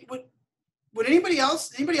 would anybody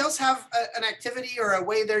else have an activity or a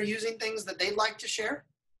way they're using things that they'd like to share?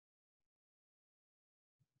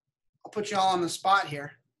 I'll put you all on the spot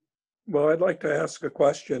here. Well, I'd like to ask a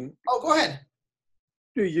question. Oh, go ahead.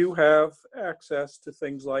 Do you have access to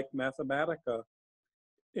things like Mathematica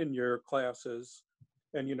in your classes?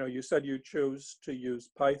 And you said you chose to use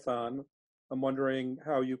Python. I'm wondering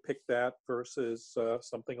how you picked that versus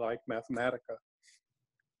something like Mathematica.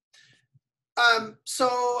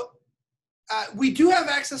 We do have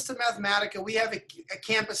access to Mathematica. We have a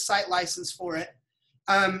campus site license for it.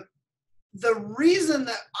 The reason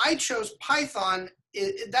that I chose Python,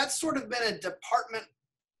 that's sort of been a department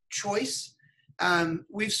choice.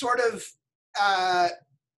 We've sort of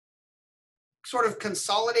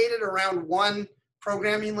consolidated around one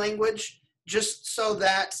programming language, just so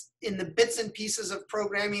that in the bits and pieces of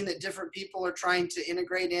programming that different people are trying to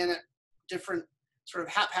integrate in at different sort of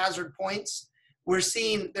haphazard points, we're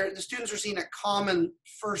seeing the students are seeing a common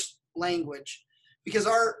first language, because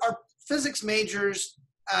our physics majors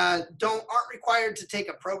aren't required to take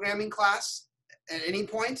a programming class at any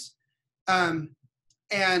point. And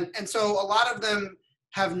so a lot of them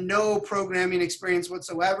have no programming experience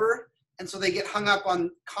whatsoever. And so they get hung up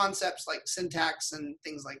on concepts like syntax and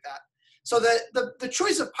things like that. So the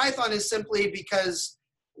choice of Python is simply because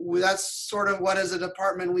that's sort of what as a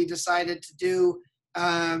department we decided to do,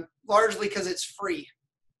 largely because it's free,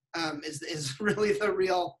 is really the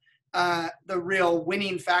real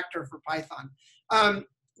winning factor for Python.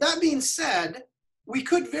 That being said, we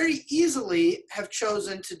could very easily have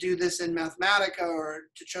chosen to do this in Mathematica, or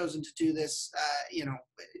chosen to do this,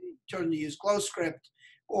 chosen to use GlowScript,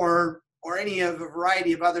 or any of a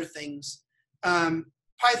variety of other things.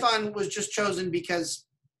 Python was just chosen because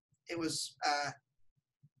it was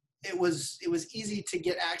easy to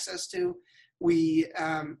get access to. We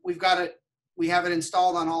have it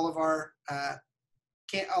installed on all of our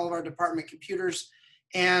department computers,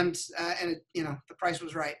 and it, the price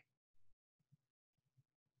was right.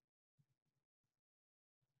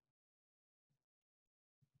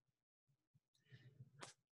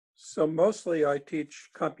 So mostly I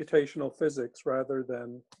teach computational physics rather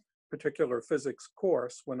than particular physics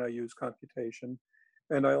course when I use computation.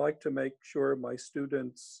 And I like to make sure my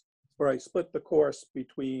students, or I split the course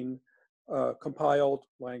between compiled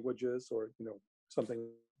languages, or something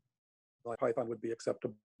like Python would be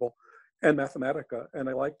acceptable, and Mathematica. And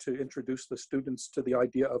I like to introduce the students to the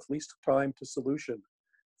idea of least time to solution.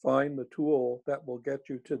 Find the tool that will get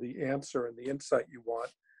you to the answer and the insight you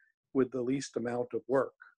want with the least amount of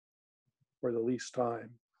work, or the least time.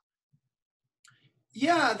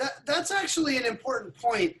 Yeah, that's actually an important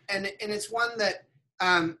point, and it's one that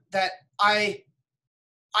that I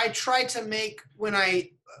try to make when I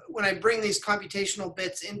bring these computational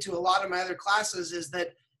bits into a lot of my other classes, is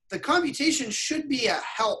that the computation should be a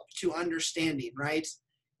help to understanding, right?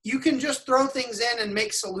 You can just throw things in and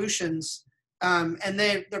make solutions, and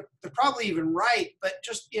they're probably even right, but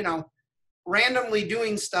just randomly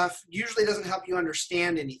doing stuff usually doesn't help you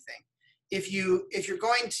understand anything. If you're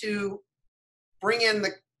going to bring in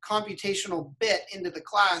the computational bit into the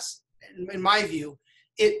class, in my view,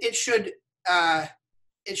 it should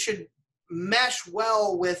mesh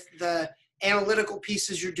well with the analytical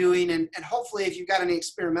pieces you're doing, and hopefully if you've got any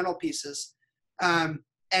experimental pieces, and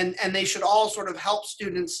they should all sort of help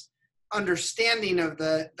students' understanding of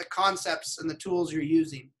the concepts and the tools you're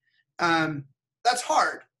using. That's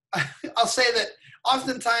hard. I'll say that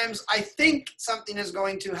oftentimes I think something is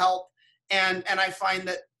going to help, and I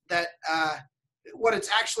find that what it's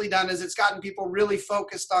actually done is it's gotten people really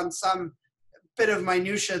focused on some bit of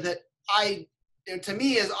minutia that to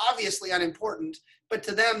me is obviously unimportant, but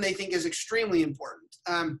to them they think is extremely important.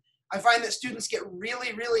 I find that students get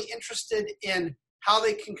really, really interested in how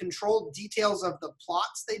they can control details of the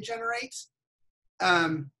plots they generate.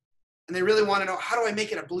 And they really want to know, how do I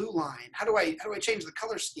make it a blue line? How do I change the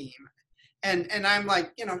color scheme? And I'm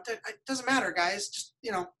like, it doesn't matter, guys. Just,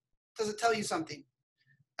 does it tell you something?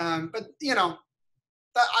 But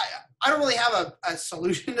I don't really have a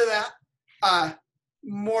solution to that,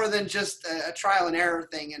 more than just a trial and error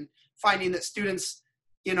thing, and finding that students,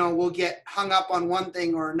 will get hung up on one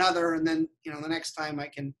thing or another, and then, the next time I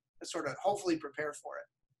can sort of hopefully prepare for it.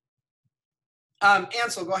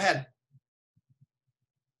 Ansel, go ahead.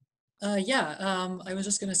 I was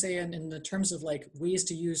just going to say, in the terms of like ways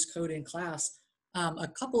to use code in class,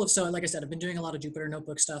 so like I said, I've been doing a lot of Jupyter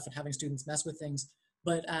Notebook stuff and having students mess with things,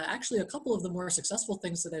 but actually a couple of the more successful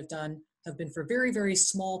things that I've done have been for very, very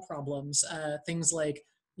small problems. Things like,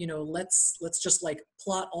 let's just like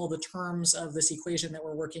plot all the terms of this equation that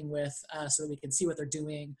we're working with so that we can see what they're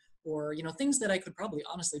doing, or, things that I could probably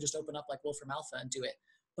honestly just open up like Wolfram Alpha and do it,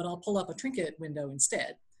 but I'll pull up a Trinket window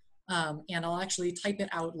instead. And I'll actually type it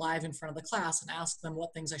out live in front of the class and ask them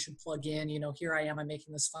what things I should plug in. Here I am, I'm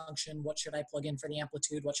making this function. What should I plug in for the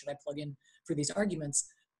amplitude? What should I plug in for these arguments?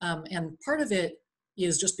 And part of it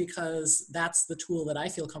is just because that's the tool that I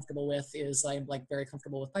feel comfortable with, is I'm like very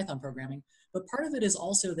comfortable with Python programming. But part of it is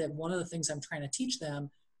also that one of the things I'm trying to teach them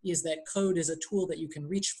is that code is a tool that you can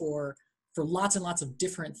reach for lots and lots of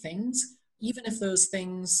different things, even if those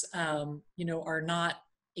things, are not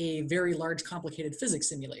a very large complicated physics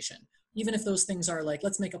simulation. Even if those things are like,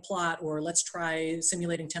 let's make a plot, or let's try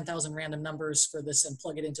simulating 10,000 random numbers for this and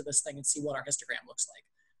plug it into this thing and see what our histogram looks like,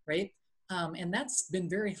 right? And that's been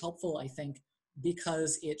very helpful, I think,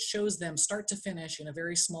 because it shows them start to finish in a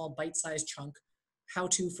very small bite-sized chunk how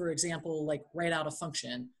to, for example, like write out a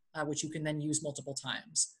function, which you can then use multiple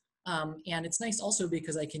times. And it's nice also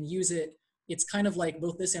because I can use it. It's kind of like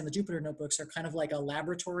both this and the Jupyter Notebooks are kind of like a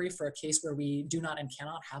laboratory for a case where we do not and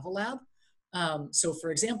cannot have a lab. So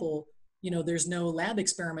for example, there's no lab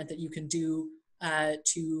experiment that you can do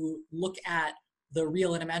to look at the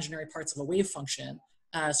real and imaginary parts of a wave function.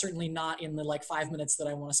 Certainly not in the like 5 minutes that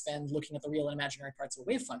I want to spend looking at the real and imaginary parts of a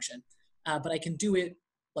wave function, but I can do it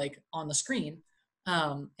like on the screen.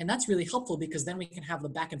 And that's really helpful because then we can have the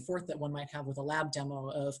back and forth that one might have with a lab demo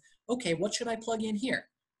of, okay, what should I plug in here?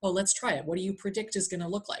 Oh, let's try it. What do you predict is going to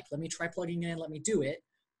look like? Let me try plugging in, let me do it.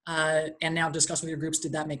 And now discuss with your groups,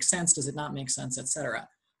 did that make sense? Does it not make sense, etc.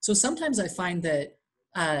 So sometimes I find that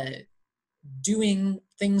doing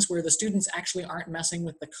things where the students actually aren't messing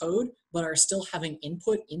with the code, but are still having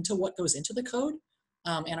input into what goes into the code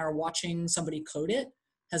and are watching somebody code it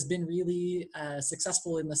has been really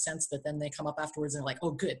successful in the sense that then they come up afterwards and they're like, oh,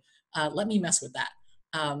 good, let me mess with that.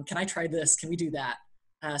 Can I try this? Can we do that?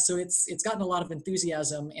 So it's gotten a lot of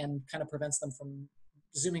enthusiasm and kind of prevents them from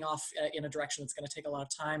zooming off in a direction that's going to take a lot of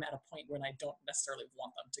time at a point when I don't necessarily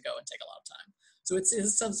want them to go and take a lot of time. So it's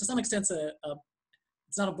to some extent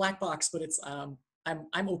it's not a black box, but it's I'm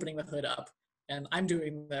opening the hood up and I'm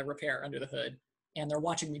doing the repair under the hood, and they're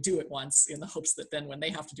watching me do it once in the hopes that then when they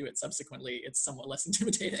have to do it subsequently, it's somewhat less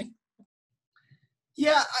intimidating.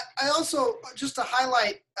 Yeah, I also, just to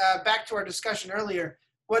highlight back to our discussion earlier,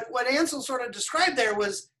 what Ansel sort of described there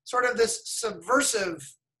was sort of this subversive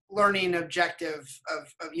learning objective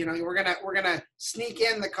of we're gonna sneak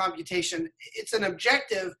in the computation. It's an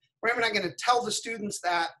objective. We're maybe not going to tell the students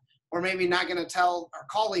that, or maybe not going to tell our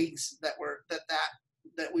colleagues that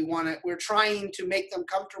we want it. We're trying to make them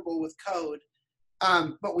comfortable with code,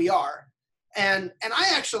 but we are. And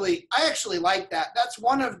I actually like that. That's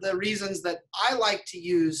one of the reasons that I like to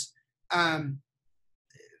use Python,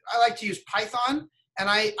 and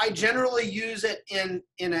I generally use it in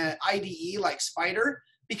an IDE like Spider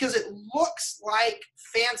because it looks like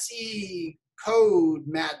fancy code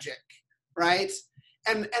magic, right?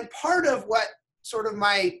 And part of what sort of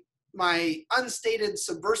my unstated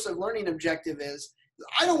subversive learning objective is,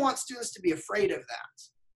 I don't want students to be afraid of that.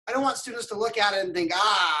 I don't want students to look at it and think,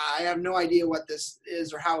 I have no idea what this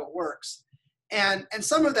is or how it works. And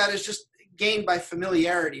some of that is just gained by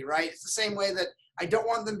familiarity, right? It's the same way that I don't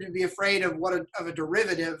want them to be afraid of of a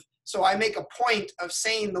derivative, so I make a point of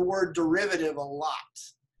saying the word derivative a lot.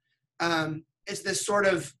 It's this sort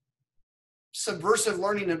of subversive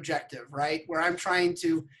learning objective, right? Where I'm trying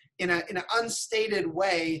to, in an unstated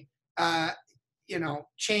way,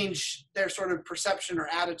 change their sort of perception or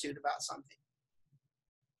attitude about something.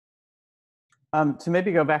 To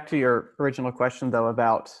maybe go back to your original question, though,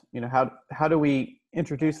 about how do we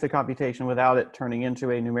introduce the computation without it turning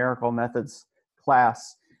into a numerical methods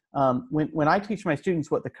class? When I teach my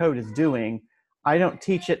students what the code is doing, I don't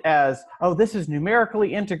teach it as, oh, this is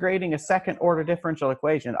numerically integrating a second order differential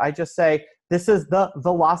equation. I just say, this is the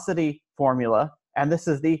velocity formula, and this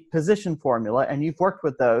is the position formula, and you've worked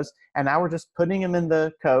with those, and now we're just putting them in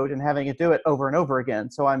the code and having it do it over and over again.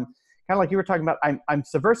 So I'm kind of like you were talking about, I'm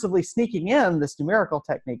subversively sneaking in this numerical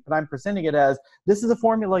technique, but I'm presenting it as, this is a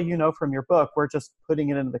formula you know from your book, we're just putting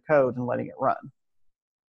it into the code and letting it run.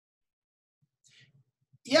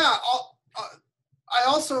 Yeah, I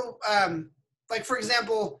also, like for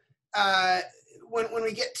example, when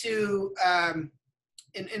we get to,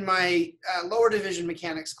 in my lower division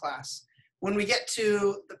mechanics class, when we get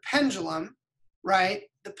to the pendulum, right?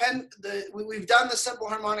 We've done the simple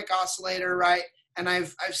harmonic oscillator, right? And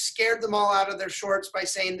I've scared them all out of their shorts by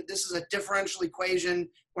saying that this is a differential equation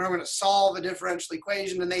where I'm going to solve a differential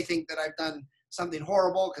equation, and they think that I've done something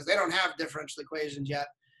horrible because they don't have differential equations yet.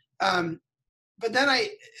 But then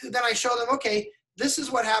I show them, okay, this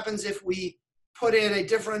is what happens if we put in a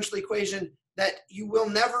differential equation that you will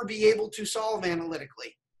never be able to solve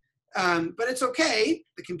analytically. But it's okay.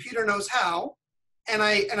 The computer knows how, and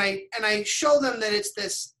I show them that it's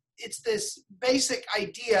this basic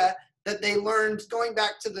idea that they learned going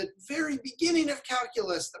back to the very beginning of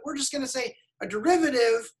calculus, that we're just going to say a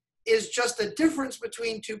derivative is just a difference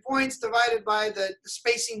between 2 points divided by the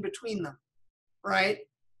spacing between them, right?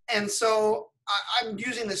 And so I'm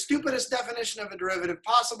using the stupidest definition of a derivative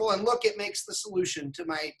possible, and look, it makes the solution to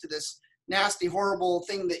this nasty, horrible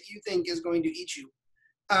thing that you think is going to eat you.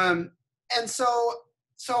 And so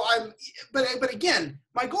but again,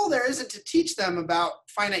 my goal there isn't to teach them about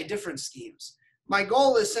finite difference schemes. My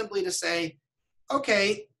goal is simply to say,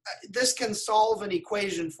 okay, this can solve an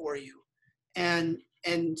equation for you, and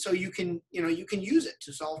so you can use it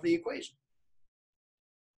to solve the equation.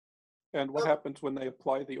 And what happens when they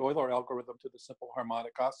apply the Euler algorithm to the simple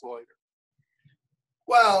harmonic oscillator?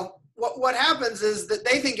 Well, what happens is that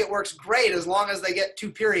they think it works great as long as they get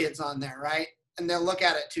 2 periods on there, right? And they'll look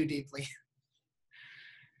at it too deeply.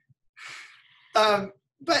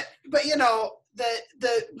 But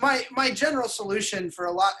my general solution for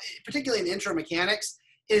a lot, particularly in intro mechanics,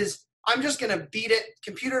 is I'm just going to beat it.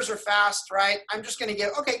 Computers are fast, right? I'm just going to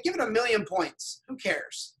give it 1 million points. Who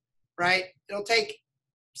cares, right? It'll take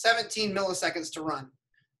 17 milliseconds to run.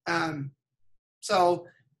 So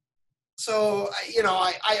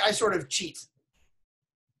I sort of cheat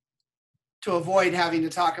to avoid having to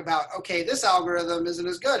talk about, okay, this algorithm isn't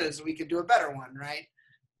as good as we could do a better one, right?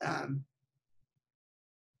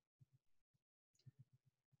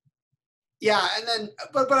 Yeah, and then,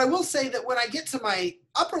 but I will say that when I get to my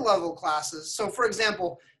upper level classes, so for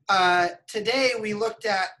example, today we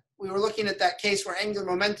were looking at that case where angular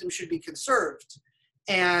momentum should be conserved,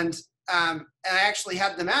 and I actually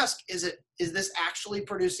had them ask, is this actually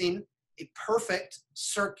producing a perfect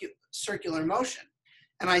circular motion?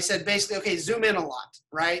 And I said, basically, okay, zoom in a lot,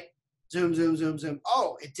 right? Zoom, zoom, zoom, zoom.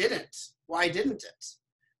 Oh, it didn't. Why didn't it?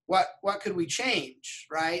 What could we change,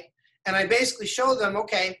 right? And I basically show them,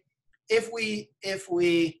 okay, if we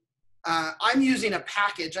I'm using a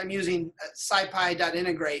package. I'm using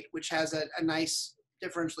scipy.integrate, which has a nice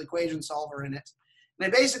differential equation solver in it. And I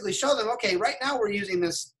basically show them, okay, right now we're using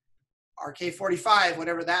this RK45,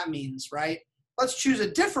 whatever that means, right? Let's choose a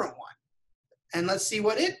different one and let's see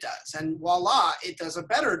what it does. And voila, it does a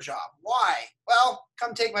better job. Why? Well,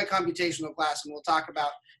 come take my computational class and we'll talk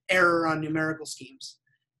about error on numerical schemes.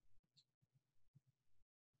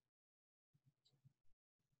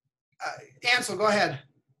 Ansel, go ahead.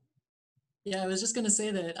 Yeah, I was just going to say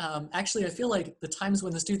that actually I feel like the times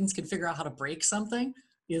when the students can figure out how to break something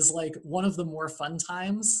is like one of the more fun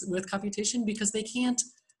times with computation, because they can't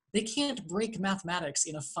break mathematics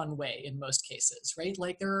in a fun way in most cases, right?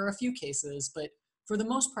 Like there are a few cases, but for the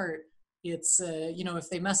most part, it's, if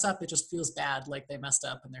they mess up, it just feels bad, like they messed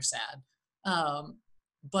up and they're sad.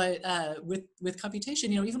 But with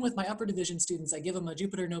computation, even with my upper division students, I give them a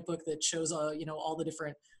Jupyter notebook that shows, all the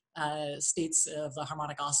different states of the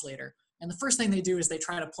harmonic oscillator. And the first thing they do is they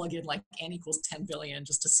try to plug in like n equals 10 billion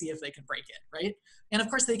just to see if they can break it, right? And of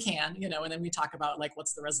course they can, and then we talk about like,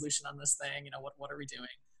 what's the resolution on this thing? What are we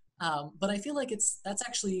doing? But I feel like that's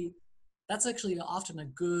actually often a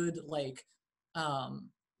good, like,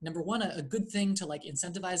 number one, a good thing to like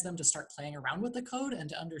incentivize them to start playing around with the code and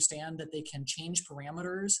to understand that they can change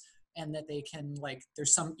parameters and that they can, like,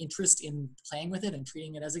 there's some interest in playing with it and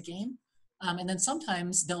treating it as a game. And then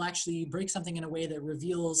sometimes they'll actually break something in a way that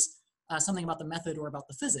reveals something about the method or about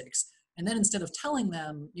the physics. And then instead of telling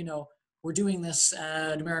them, we're doing this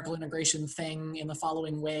numerical integration thing in the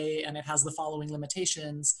following way and it has the following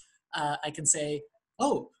limitations, I can say,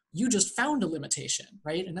 oh, you just found a limitation,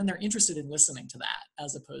 right? And then they're interested in listening to that,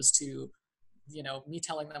 as opposed to, me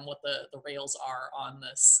telling them what the rails are on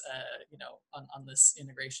this, on this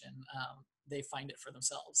integration. They find it for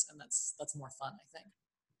themselves, and that's more fun, I think.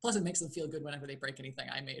 Plus, it makes them feel good whenever they break anything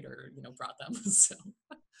I made or brought them. So.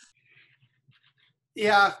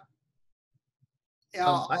 Yeah.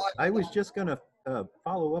 I was just going to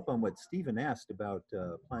follow up on what Stephen asked about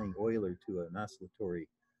applying Euler to an oscillatory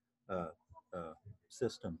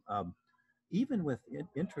system. Even with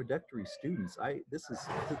introductory students, this is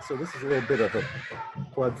a little bit of a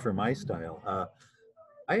plug for my style.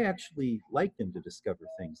 I actually like them to discover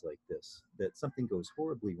things like this, that something goes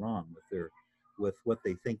horribly wrong with what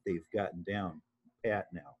they think they've gotten down pat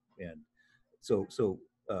now. And so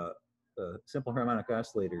simple harmonic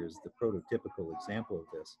oscillator is the prototypical example of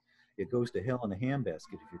this. It goes to hell in a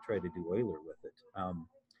handbasket if you try to do Euler with it.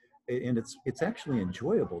 And it's actually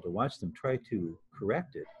enjoyable to watch them try to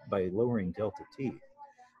correct it by lowering delta t.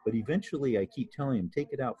 But eventually I keep telling them, take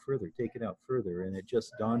it out further, and it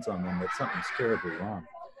just dawns on them that something's terribly wrong.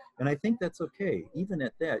 And I think that's okay, even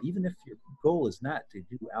at that, even if your goal is not to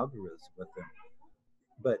do algorithms with them,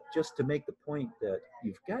 but just to make the point that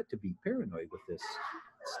you've got to be paranoid with this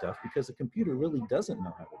stuff, because the computer really doesn't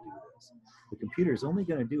know how to do this. The computer is only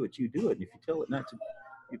going to do what you do it, and if you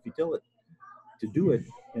tell it to do it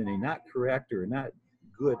in a not correct or not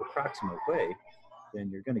good approximate way,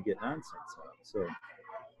 then you're going to get nonsense out. So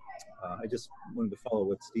I just wanted to follow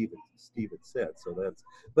what Steve had said. So that's,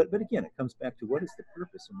 but again, it comes back to what is the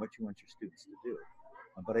purpose and what you want your students to do.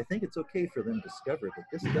 But I think it's okay for them to discover that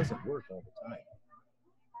this doesn't work all the time.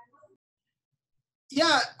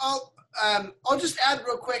 Yeah, I'll just add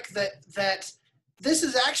real quick that this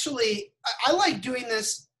is actually, I like doing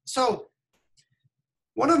this. So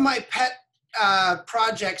one of my pet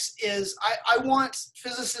projects is I want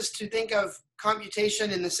physicists to think of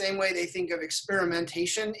computation in the same way they think of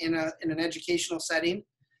experimentation in an educational setting.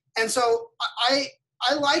 And so I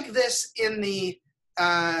like this in the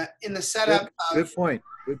setup. Good point.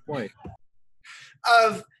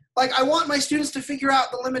 Of like I want my students to figure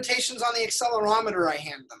out the limitations on the accelerometer I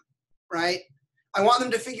hand them, right? I want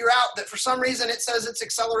them to figure out that for some reason it says it's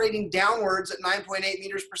accelerating downwards at 9.8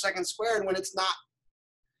 meters per second squared when it's not.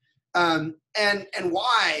 And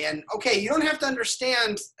why, and okay, you don't have to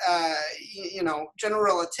understand, general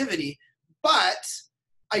relativity, but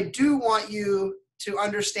I do want you to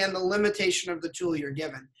understand the limitation of the tool you're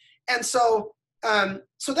given. And so, and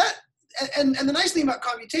the nice thing about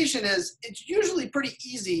computation is it's usually pretty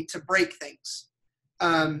easy to break things.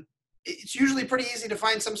 It's usually pretty easy to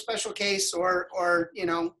find some special case or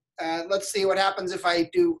let's see what happens if I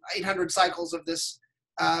do 800 cycles of this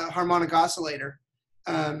harmonic oscillator.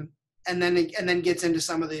 And then gets into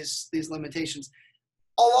some of these limitations.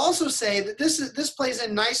 I'll also say that this plays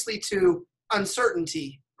in nicely to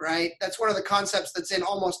uncertainty, right? That's one of the concepts that's in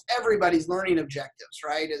almost everybody's learning objectives,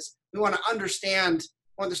 right? Is we want to understand,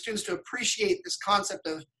 want the students to appreciate this concept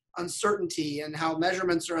of uncertainty and how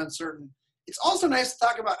measurements are uncertain. It's also nice to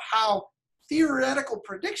talk about how theoretical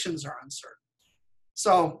predictions are uncertain.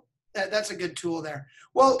 So that's a good tool there.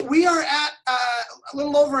 Well, we are at a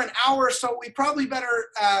little over an hour, so we probably better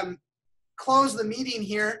close the meeting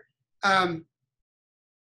here. I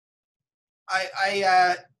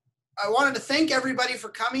wanted to thank everybody for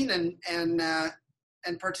coming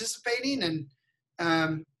and participating,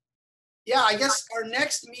 and yeah, I guess our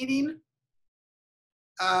next meeting,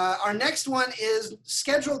 our next one is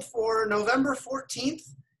scheduled for November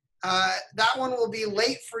 14th. That one will be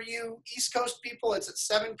late for you East Coast people. It's at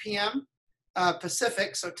 7 p.m.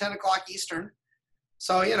 Pacific, so 10 o'clock Eastern.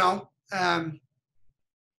 So,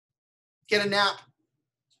 get a nap.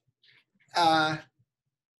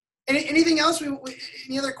 Anything else?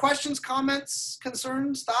 Any other questions, comments,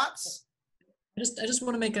 concerns, thoughts? I just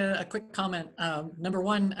want to make a quick comment. Number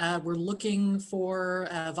one, we're looking for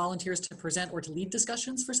volunteers to present or to lead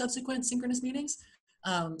discussions for subsequent synchronous meetings.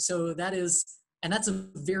 So that's a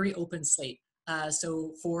very open slate.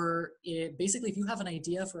 So for it, basically, if you have an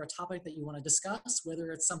idea for a topic that you want to discuss,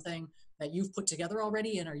 whether it's something that you've put together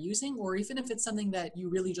already and are using, or even if it's something that you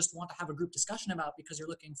really just want to have a group discussion about because you're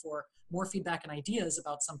looking for more feedback and ideas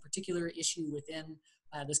about some particular issue within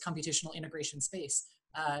this computational integration space,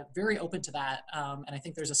 very open to that. And I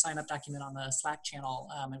think there's a sign-up document on the Slack channel,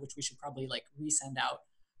 which we should probably like resend out.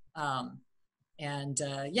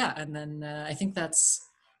 Yeah, and then I think that's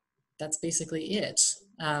basically it.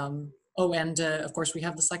 Of course, we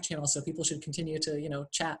have the Slack channel, so people should continue to,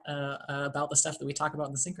 chat about the stuff that we talk about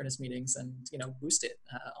in the synchronous meetings and, boost it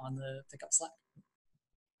on the PICUP Slack.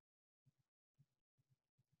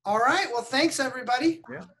 All right. Well, thanks, everybody.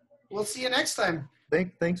 Yeah. We'll see you next time.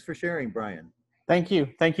 Thanks for sharing, Brian. Thank you.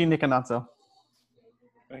 Thank you, Nick and Natso.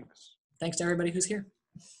 Thanks. Thanks to everybody who's here.